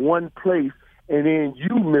to this one place, and then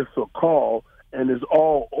you miss a call, and it's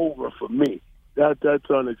all over for me. That's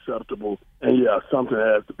unacceptable, and yeah, something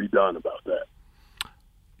has to be done about that.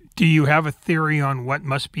 Do you have a theory on what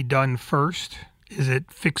must be done first? Is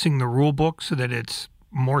it fixing the rule book so that it's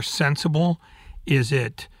more sensible? Is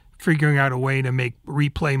it figuring out a way to make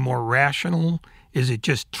replay more rational? Is it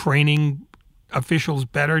just training officials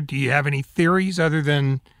better? Do you have any theories other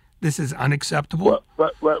than this is unacceptable?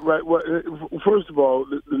 Right. First of all,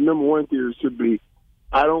 the number one theory should be,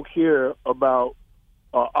 I don't care about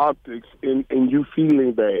optics and you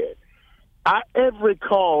feeling bad. Every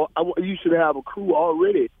call, you should have a crew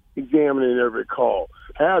already examining every call.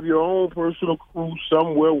 Have your own personal crew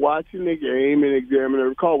somewhere watching the game and examining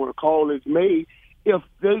every call. When a call is made, if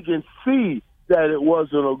they can see that it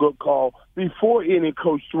wasn't a good call before any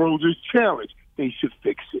coach throws his challenge, they should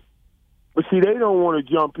fix it. But see, they don't want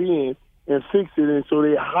to jump in and fix it, and so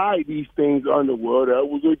they hide these things under, well, that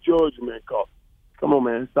was a judgment call. Come on,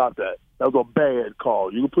 man, stop that. That was a bad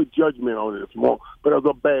call. You can put judgment on it if you want, but it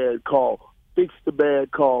was a bad call. Fix the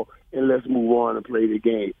bad call, and let's move on and play the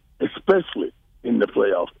game, especially in the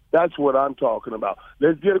playoffs. That's what I'm talking about.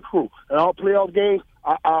 Let's get a crew. And all playoff games,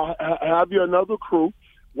 I'll have you another crew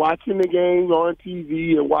watching the games on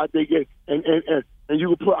TV and watch they get and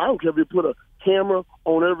you can put, I don't care if you put a camera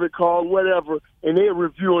on every call, whatever, and they're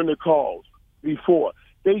reviewing the calls before.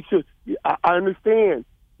 They should. I understand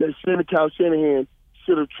that Kyle Shanahan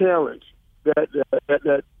should have challenged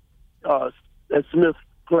that Smith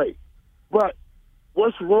play, but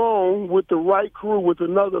what's wrong with the right crew, with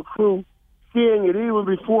another crew, seeing it even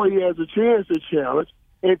before he has a chance to challenge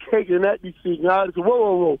and taking that decision out and say,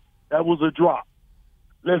 whoa, that was a drop.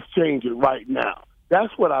 Let's change it right now.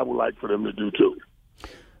 That's what I would like for them to do too.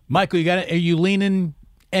 Michael, are you leaning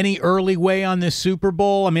any early way on this Super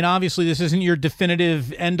Bowl? I mean, obviously this isn't your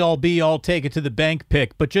definitive end-all be-all take it to the bank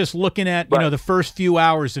pick, but just looking at the first few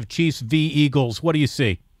hours of Chiefs v. Eagles, what do you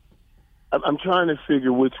see? I'm trying to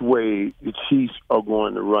figure which way the Chiefs are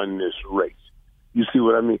going to run this race. You see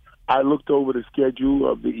what I mean? I looked over the schedule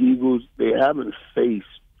of the Eagles. They haven't faced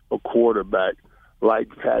a quarterback like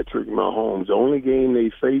Patrick Mahomes. The only game they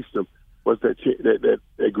faced him was that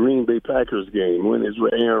Green Bay Packers game when it's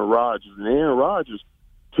with Aaron Rodgers. And Aaron Rodgers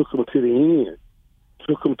took him to the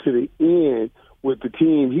end with the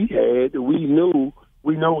team he had. We know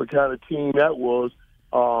what kind of team that was.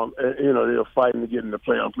 They were fighting to get in the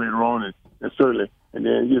playoffs later on, and certainly, and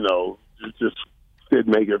then just Sid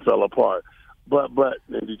Meagher fell apart. But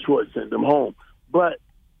and Detroit sent them home. But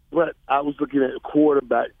I was looking at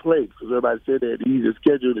quarterback play because everybody said they had the easier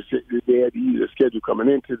schedule. They had the easier schedule coming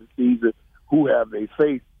into the season. Who have they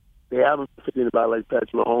faced? They haven't faced anybody like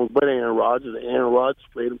Patrick Mahomes, but Aaron Rodgers. And Aaron Rodgers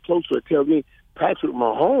played him close. So it tells me Patrick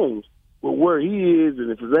Mahomes, with where he is,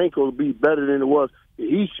 and if his ankle will be better than it was,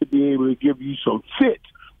 he should be able to give you some fits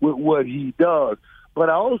with what he does. But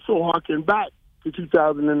I also harken back to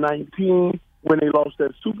 2019 when they lost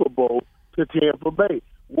that Super Bowl to Tampa Bay.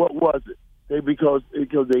 What was it? Because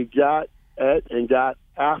they got at and got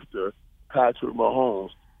after Patrick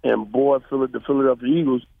Mahomes. And boy, the Philadelphia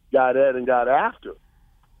Eagles got at and got after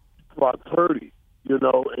Brock Purdy, and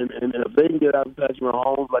if they can get after Patrick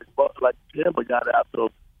Mahomes like Tampa got after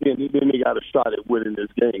him, then they got a shot at winning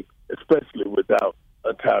this game, especially without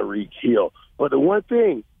a Tyreek Hill. But the one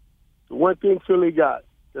thing Philly got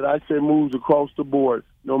that I say moves across the board,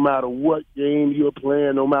 no matter what game you're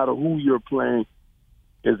playing, no matter who you're playing,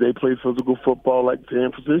 is they play physical football like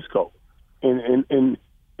San Francisco. And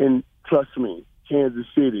trust me, Kansas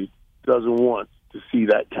City doesn't want to see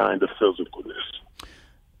that kind of physicalness.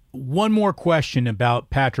 One more question about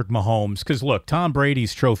Patrick Mahomes, because, look, Tom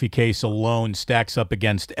Brady's trophy case alone stacks up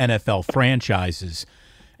against NFL franchises.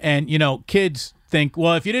 And, kids think,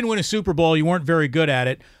 well, if you didn't win a Super Bowl, you weren't very good at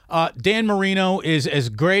it. Dan Marino is as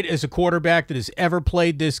great as a quarterback that has ever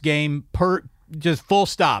played this game, just full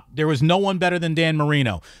stop. There was no one better than Dan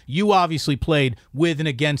Marino. You obviously played with and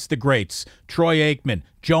against the greats, Troy Aikman,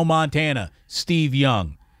 Joe Montana, Steve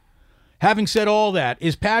Young. Having said all that,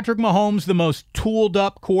 is Patrick Mahomes the most tooled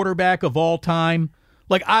up quarterback of all time?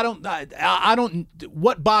 Like, I don't,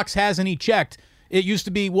 what box hasn't he checked? It used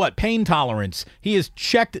to be, pain tolerance. He has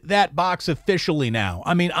checked that box officially now.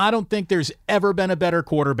 I mean, I don't think there's ever been a better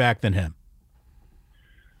quarterback than him.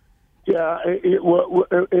 Yeah,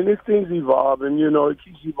 and this thing's evolving, it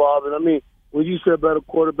keeps evolving. I mean, when you say better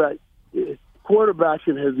quarterback,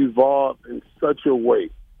 quarterbacking has evolved in such a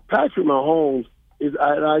way. Patrick Mahomes is,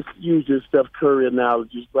 and I use this Steph Curry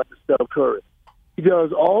analogy, like Steph Curry. He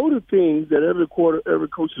does all the things that every coach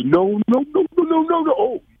says, no, oh, no,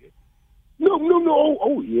 oh,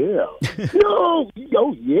 yeah. No,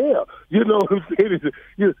 oh, yeah. You know what I'm saying?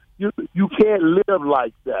 You can't live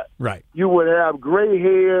like that. Right. You would have gray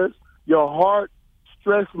hairs, your heart,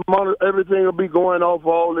 stress, everything will be going off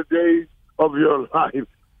all the days of your life.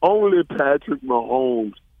 Only Patrick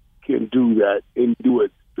Mahomes can do that and do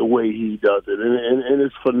it the way he does it. And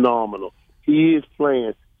it's phenomenal. He is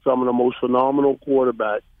playing some of the most phenomenal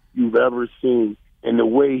quarterbacks you've ever seen. And the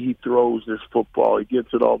way he throws this football, he gets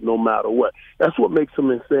it off no matter what. That's what makes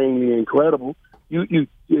him insanely incredible. He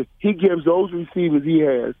gives those receivers he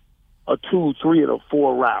has a 2, 3, and a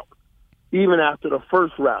 4 route. Even after the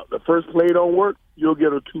first route, the first play don't work, you'll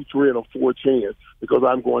get a 2, 3, and a 4 chance because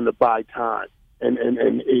I'm going to buy time. And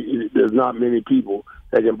there's not many people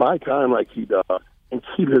that can buy time like he does and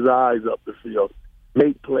keep his eyes up the field,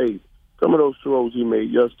 make plays. Some of those throws he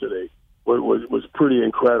made yesterday was pretty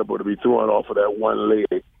incredible to be throwing off of that one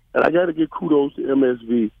leg. And I got to give kudos to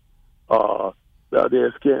MSV, there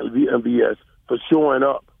at MVS, for showing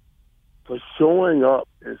up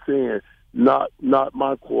and saying not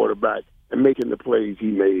my quarterback, and making the plays he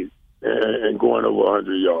made and going over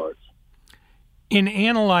 100 yards. In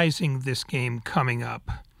analyzing this game coming up,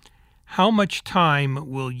 how much time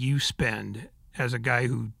will you spend as a guy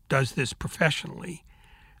who does this professionally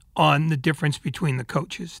on the difference between the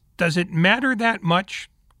coaches? Does it matter that much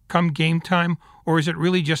come game time, or is it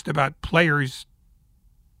really just about players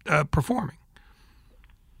performing?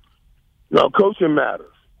 No, coaching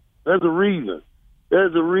matters. There's a reason.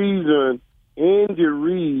 There's a reason Andy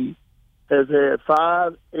Reid has had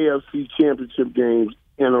 5 AFC championship games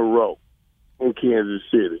in a row in Kansas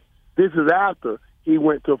City. This is after he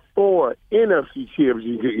went to 4 NFC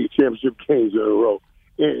championship games in a row,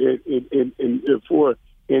 in 4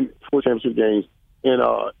 championship games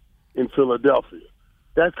in Philadelphia.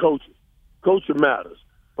 That's coaching. Coaching matters.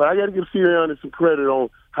 But I got to give Sirianni some credit on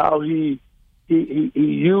how he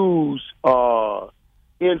used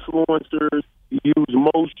influencers, he used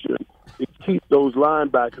motion to keep those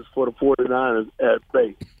linebackers for the 49ers at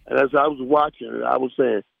bay. And as I was watching it, I was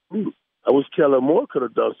saying, I wish Kellen Moore could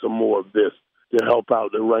have done some more of this to help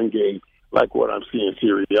out the run game, like what I'm seeing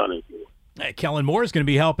Sirianni do. Hey, Kellen Moore is going to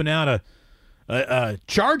be helping out a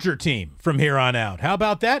Charger team from here on out. How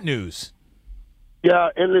about that news? Yeah,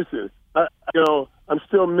 and listen, I'm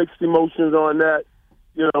still mixed emotions on that,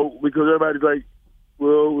 because everybody's like,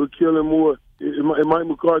 well, we're Kellen Moore. Mike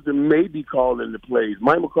McCarthy may be calling the plays.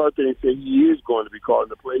 Mike McCarthy ain't say he is going to be calling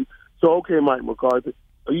the plays. So, okay, Mike McCarthy,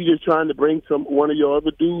 are you just trying to bring one of your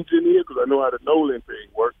other dudes in here? Because I know how the Nolan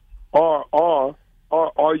thing works. Or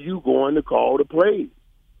are you going to call the plays?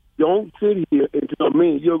 Don't sit here and tell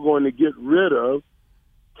me you're going to get rid of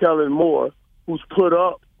Kellen Moore, who's put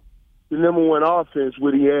up the number one offense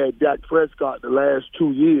when he had Dak Prescott the last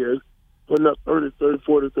 2 years, putting up 30,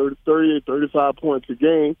 40, 30, 38, 35 points a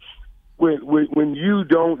game, when you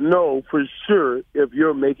don't know for sure if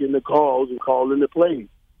you're making the calls and calling the plays.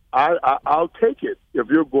 I'll take it if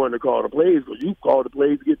you're going to call the plays, because you call the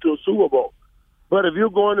plays to get to a Super Bowl. But if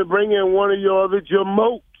you're going to bring in one of your other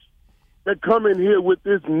jamotes that come in here with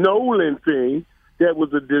this Nolan thing that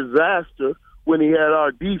was a disaster when he had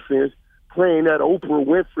our defense playing that Oprah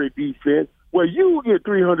Winfrey defense, where you get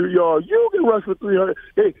 300 yards, you can rush for 300.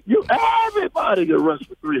 Hey, everybody can rush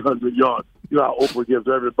for 300 yards. You know how Oprah gives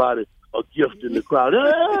everybody a gift in the crowd.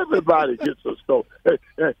 Everybody gets a stone. Hey,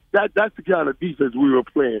 that's the kind of defense we were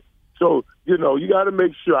playing. So, you got to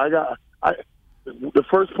make sure. The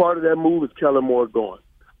first part of that move is Kellen Moore going.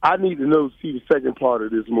 I need to see the second part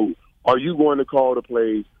of this move. Are you going to call the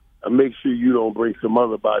plays and make sure you don't bring some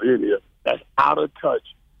other body in here that's out of touch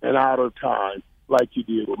and out of time like you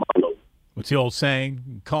did with Milo? What's the old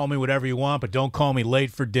saying? Call me whatever you want, but don't call me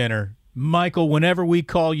late for dinner. Michael, whenever we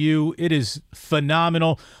call you, it is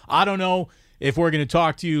phenomenal. I don't know if we're going to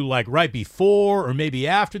talk to you like right before or maybe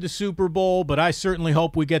after the Super Bowl, but I certainly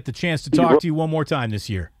hope we get the chance to talk to you one more time this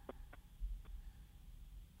year.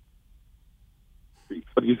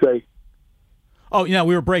 What did you say? Oh,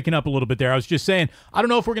 we were breaking up a little bit there. I was just saying, I don't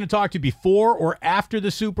know if we're going to talk to you before or after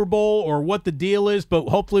the Super Bowl or what the deal is, but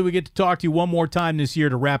hopefully we get to talk to you one more time this year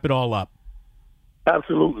to wrap it all up.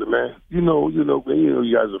 Absolutely, man.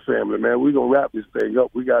 You guys are family, man. We're going to wrap this thing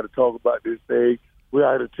up. We got to talk about this thing. We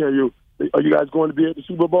got to tell you, are you guys going to be at the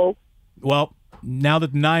Super Bowl? Well, now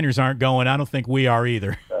that the Niners aren't going, I don't think we are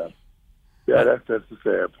either. Yeah, that's the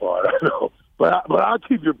sad part. I know. But I'll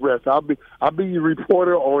keep you abreast. I'll be your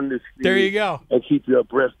reporter on this. There you go. And keep you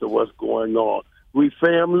abreast of what's going on. We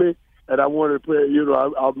family, and I want to play.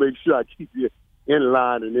 I'll make sure I keep you in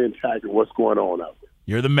line and intact of what's going on out there.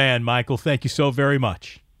 You're the man, Michael. Thank you so very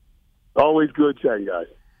much. Always good chatting, guys.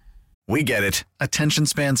 We get it. Attention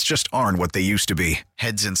spans just aren't what they used to be.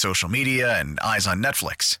 Heads in social media and eyes on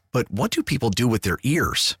Netflix. But what do people do with their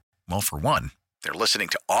ears? Well, for one, they're listening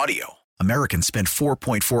to audio. Americans spend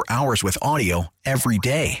 4.4 hours with audio every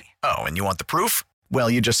day. Oh, and you want the proof?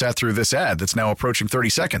 Well, you just sat through this ad that's now approaching 30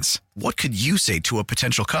 seconds. What could you say to a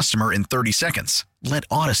potential customer in 30 seconds? Let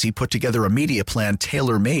Odyssey put together a media plan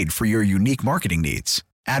tailor-made for your unique marketing needs.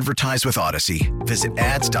 Advertise with Odyssey. Visit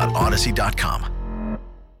ads.odyssey.com.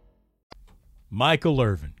 Michael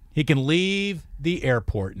Irvin. He can leave the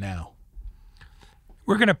airport now.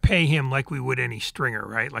 We're going to pay him like we would any stringer,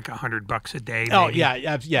 right? Like $100 a day. Maybe. Oh,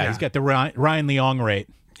 yeah. He's got the Ryan Leong rate.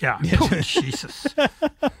 Yeah. Oh, Jesus.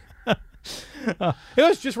 It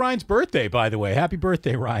was just Ryan's birthday, by the way. Happy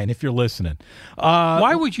birthday, Ryan, if you're listening.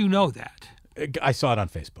 Why would you know that? I saw it on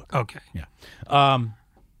Facebook. Okay. Yeah. A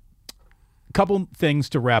couple things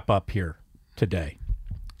to wrap up here today.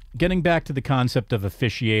 Getting back to the concept of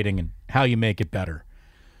officiating and how you make it better.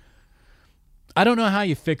 I don't know how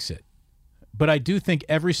you fix it, but I do think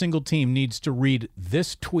every single team needs to read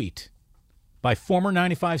this tweet by former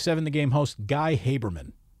 95.7 The Game host Guy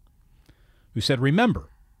Haberman, who said, remember,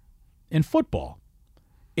 in football,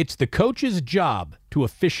 it's the coach's job to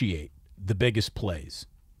officiate the biggest plays.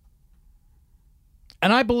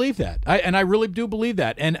 And I believe that. I really do believe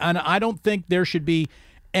that. And I don't think there should be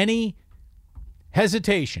any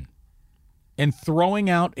hesitation in throwing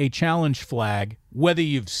out a challenge flag, whether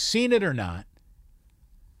you've seen it or not,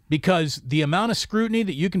 because the amount of scrutiny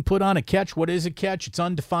that you can put on a catch, what is a catch? It's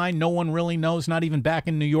undefined. No one really knows, not even back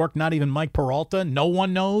in New York, not even Mike Peralta. No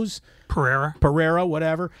one knows. Pereira,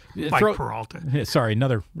 whatever. Mike Peralta. Sorry,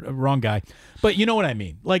 wrong guy. But you know what I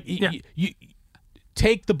mean. Like, you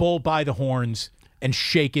take the bull by the horns and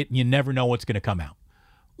shake it, and you never know what's going to come out.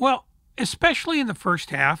 Well, especially in the first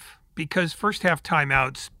half, because first half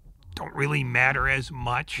timeouts don't really matter as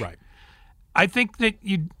much. Right. I think that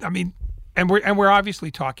and we're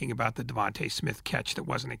obviously talking about the Devontae Smith catch that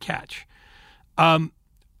wasn't a catch. I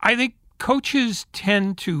think coaches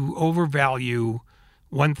tend to overvalue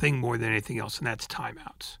one thing more than anything else, and that's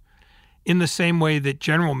timeouts. In the same way that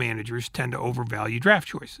general managers tend to overvalue draft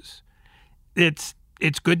choices. It's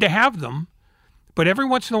good to have them, but every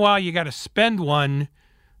once in a while you got to spend one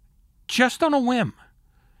just on a whim.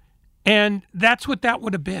 And that's what that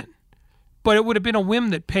would have been. But it would have been a whim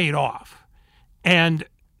that paid off. And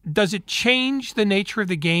does it change the nature of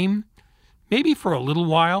the game? Maybe for a little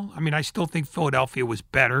while. I mean, I still think Philadelphia was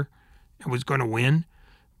better and was going to win.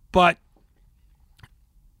 But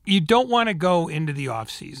you don't want to go into the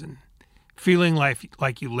offseason feeling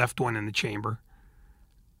like you left one in the chamber.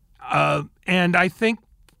 And I think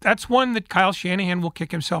that's one that Kyle Shanahan will kick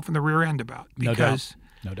himself in the rear end about. Because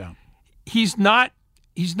No doubt. He's not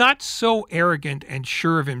so arrogant and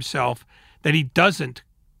sure of himself that he doesn't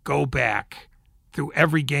go back through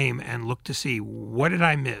every game and look to see, what did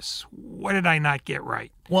I miss? What did I not get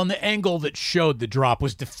right? Well, and the angle that showed the drop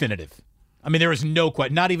was definitive. I mean, there was no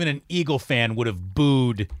question. Not even an Eagle fan would have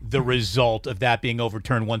booed the result of that being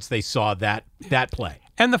overturned once they saw that play.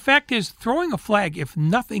 And the fact is, throwing a flag, if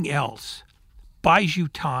nothing else, buys you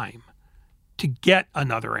time to get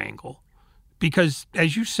another angle. Because,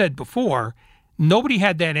 as you said before, nobody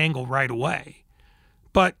had that angle right away.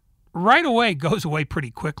 But right away goes away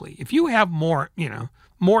pretty quickly. If you have more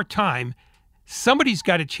time, somebody's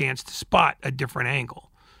got a chance to spot a different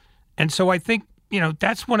angle. And so I think,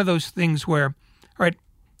 that's one of those things where, all right,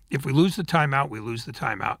 if we lose the timeout, we lose the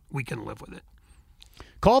timeout. We can live with it.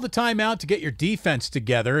 Call the timeout to get your defense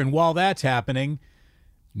together, and while that's happening,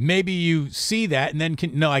 maybe you see that, and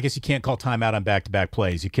then I guess you can't call timeout on back-to-back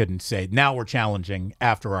plays. You couldn't say, now we're challenging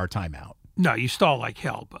after our timeout. No, you stall like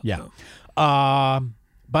hell. But, yeah.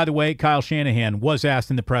 By the way, Kyle Shanahan was asked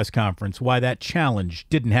in the press conference why that challenge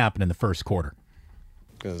didn't happen in the first quarter.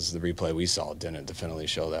 Because the replay we saw didn't definitely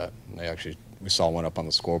show that. We saw one up on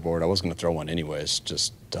the scoreboard. I was going to throw one anyways,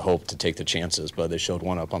 just to hope to take the chances, but they showed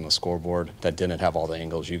one up on the scoreboard that didn't have all the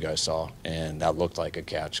angles you guys saw, and that looked like a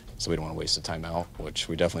catch. So we don't want to waste the timeout, which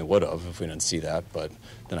we definitely would have if we didn't see that. But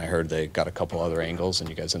then I heard they got a couple other angles, and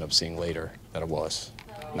you guys ended up seeing later that it was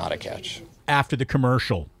not a catch. After the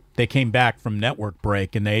commercial, they came back from network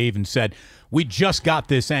break, and they even said, we just got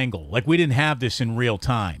this angle. Like, we didn't have this in real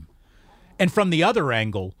time. And from the other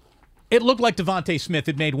angle, it looked like Devontae Smith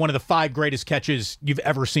had made one of the 5 greatest catches you've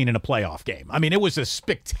ever seen in a playoff game. I mean, it was a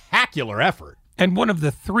spectacular effort. And one of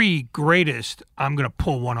the 3 greatest, I'm going to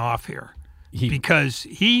pull one off here, because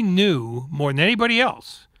he knew more than anybody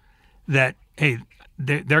else that, hey,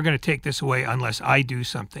 they're going to take this away unless I do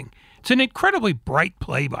something. It's an incredibly bright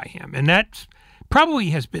play by him, and that probably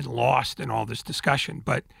has been lost in all this discussion,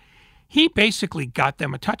 but he basically got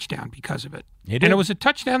them a touchdown because of it. And it was a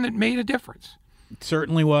touchdown that made a difference. It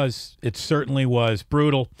certainly was. It certainly was.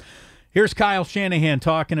 Brutal. Here's Kyle Shanahan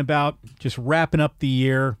talking about just wrapping up the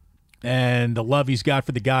year and the love he's got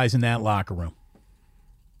for the guys in that locker room.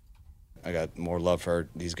 I got more love for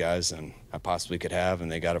these guys than I possibly could have,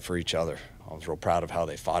 and they got it for each other. I was real proud of how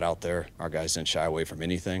they fought out there. Our guys didn't shy away from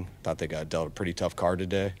anything. Thought they got dealt a pretty tough card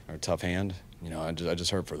today, or a tough hand. I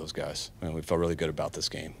just hurt for those guys. We felt really good about this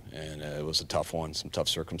game, and it was a tough one, some tough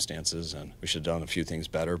circumstances, and we should have done a few things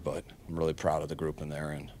better, but I'm really proud of the group in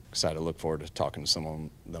there and excited to look forward to talking to some of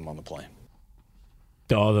them on the plane.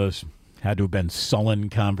 All those had to have been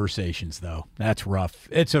sullen conversations, though. That's rough.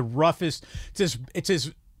 It's a roughest. It's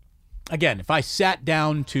as again, if I sat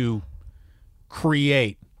down to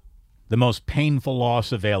create the most painful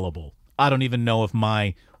loss available, I don't even know if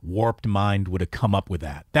my warped mind would have come up with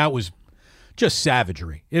that. That was just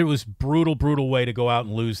savagery. It was brutal, brutal way to go out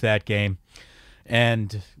and lose that game.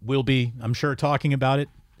 And we'll be, I'm sure, talking about it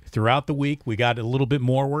throughout the week. We got a little bit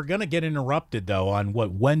more. We're going to get interrupted, though, on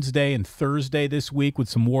Wednesday and Thursday this week with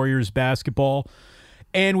some Warriors basketball.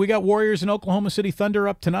 And we got Warriors and Oklahoma City Thunder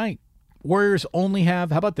up tonight. Warriors only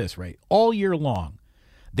have, how about this, Ray? All year long,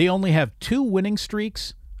 they only have 2 winning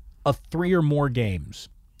streaks of 3 or more games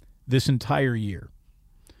this entire year.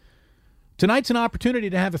 Tonight's an opportunity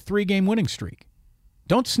to have a 3-game winning streak.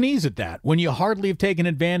 Don't sneeze at that when you hardly have taken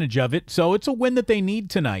advantage of it. So it's a win that they need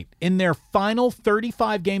tonight in their final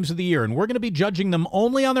 35 games of the year. And we're going to be judging them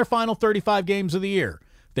only on their final 35 games of the year.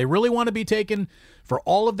 They really want to be taken for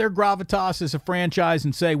all of their gravitas as a franchise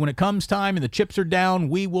and say, when it comes time and the chips are down,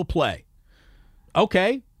 we will play.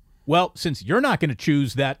 Okay, well, since you're not going to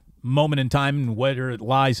choose that moment in time and whether it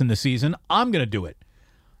lies in the season, I'm going to do it.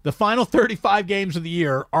 The final 35 games of the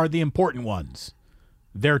year are the important ones.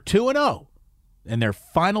 They're 2-0. In their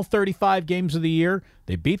final 35 games of the year,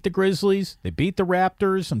 they beat the Grizzlies, they beat the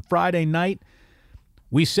Raptors on Friday night.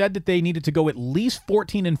 We said that they needed to go at least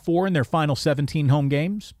 14-4 in their final 17 home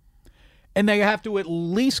games, and they have to at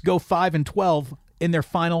least go 5-12 in their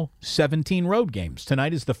final 17 road games.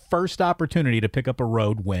 Tonight is the first opportunity to pick up a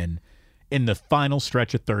road win in the final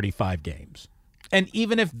stretch of 35 games. And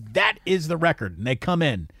even if that is the record, and they come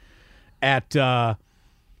in at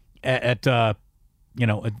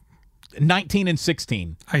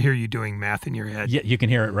 19-16. I hear you doing math in your head. Yeah, you can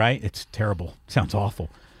hear it, right? It's terrible. Sounds awful.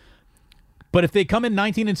 But if they come in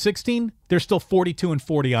 19-16, they're still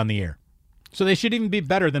 42-40 on the year. So they should even be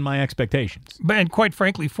better than my expectations. And quite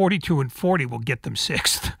frankly, 42-40 will get them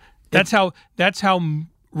 6th. That's how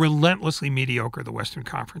relentlessly mediocre the Western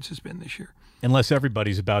Conference has been this year. Unless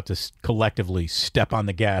everybody's about to collectively step on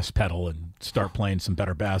the gas pedal and start playing some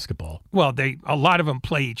better basketball. Well, a lot of them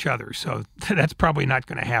play each other, so that's probably not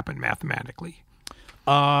going to happen mathematically.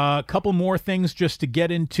 A couple more things just to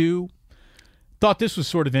get into. Thought this was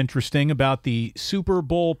sort of interesting about the Super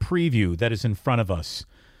Bowl preview that is in front of us.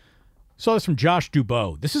 Saw this from Josh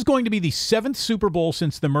Dubow. This is going to be the 7th Super Bowl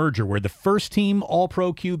since the merger where the first-team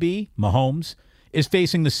All-Pro QB, Mahomes, is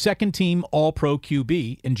facing the second-team All-Pro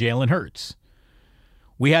QB in Jalen Hurts.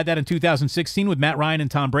 We had that in 2016 with Matt Ryan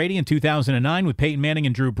and Tom Brady, in 2009 with Peyton Manning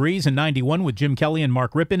and Drew Brees, in 91 with Jim Kelly and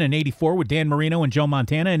Mark Rippon, in 84 with Dan Marino and Joe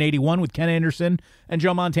Montana, in 81 with Ken Anderson and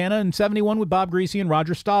Joe Montana, and 71 with Bob Greasy and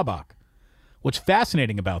Roger Staubach. What's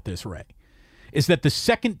fascinating about this, Ray, is that the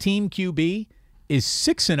second-team QB is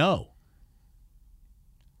 6-0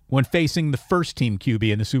 when facing the first-team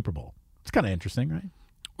QB in the Super Bowl. It's kind of interesting, right?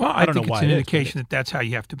 Well, I think it's an indication that that's how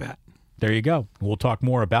you have to bet. There you go. We'll talk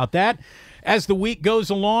more about that. As the week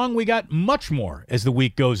goes along, we got much more as the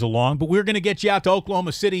week goes along, but we're going to get you out to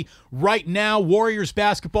Oklahoma City right now. Warriors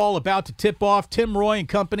basketball about to tip off. Tim Roye and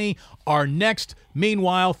company are next.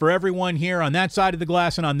 Meanwhile, for everyone here on that side of the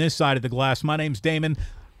glass and on this side of the glass, my name's Damon,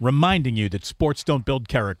 reminding you that sports don't build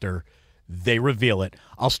character. They reveal it.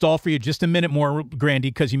 I'll stall for you just a minute more, Grandy,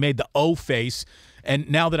 because you made the O face, and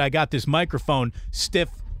now that I got this microphone stiff,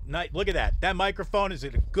 look at that. That microphone is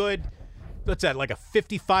at a good... What's that, like a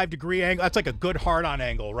 55-degree angle? That's like a good hard-on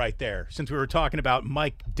angle right there, since we were talking about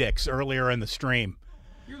Mike Dix earlier in the stream.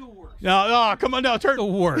 You're the worst. No, come on, no, turn the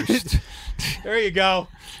worst. There you go.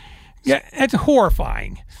 Yeah, that's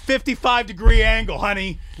horrifying. 55-degree angle,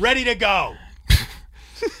 honey. Ready to go.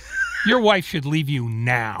 Your wife should leave you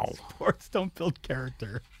now. Sports don't build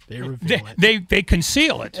character. They reveal it. They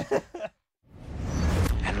conceal it.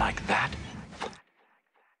 And like that,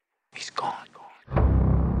 he's gone.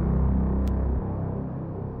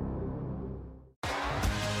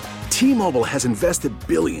 T-Mobile has invested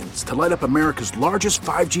billions to light up America's largest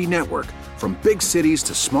 5G network, from big cities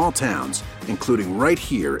to small towns, including right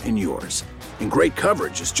here in yours. And great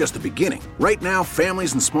coverage is just the beginning. Right now,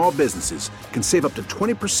 families and small businesses can save up to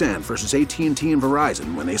 20% versus AT&T and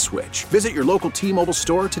Verizon when they switch. Visit your local T-Mobile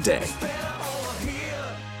store today.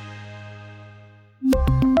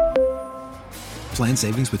 Plan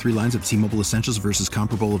savings with 3 lines of T-Mobile Essentials versus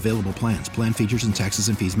comparable available plans. Plan features and taxes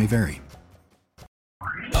and fees may vary.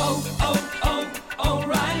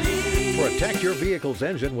 Protect your vehicle's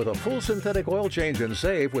engine with a full synthetic oil change and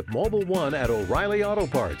save with Mobil 1 at O'Reilly Auto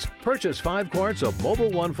Parts. Purchase 5 quarts of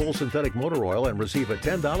Mobil 1 full synthetic motor oil and receive a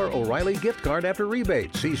 $10 O'Reilly gift card after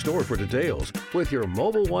rebate. See store for details. With your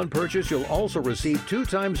Mobil 1 purchase, you'll also receive 2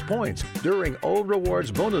 times points during O Rewards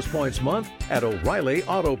Bonus Points Month at O'Reilly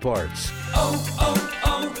Auto Parts.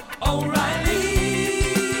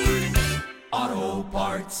 O'Reilly Auto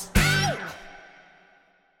Parts.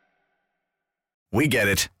 We get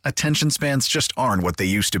it. Attention spans just aren't what they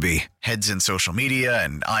used to be. Heads in social media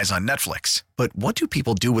and eyes on Netflix. But what do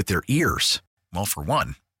people do with their ears? Well, for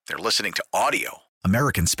one, they're listening to audio.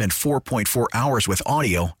 Americans spend 4.4 hours with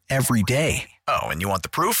audio every day. Oh, and you want the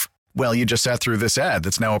proof? Well, you just sat through this ad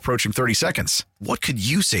that's now approaching 30 seconds. What could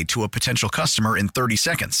you say to a potential customer in 30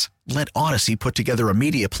 seconds? Let Odyssey put together a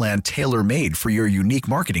media plan tailor-made for your unique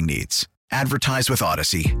marketing needs. Advertise with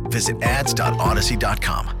Odyssey. Visit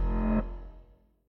ads.odyssey.com.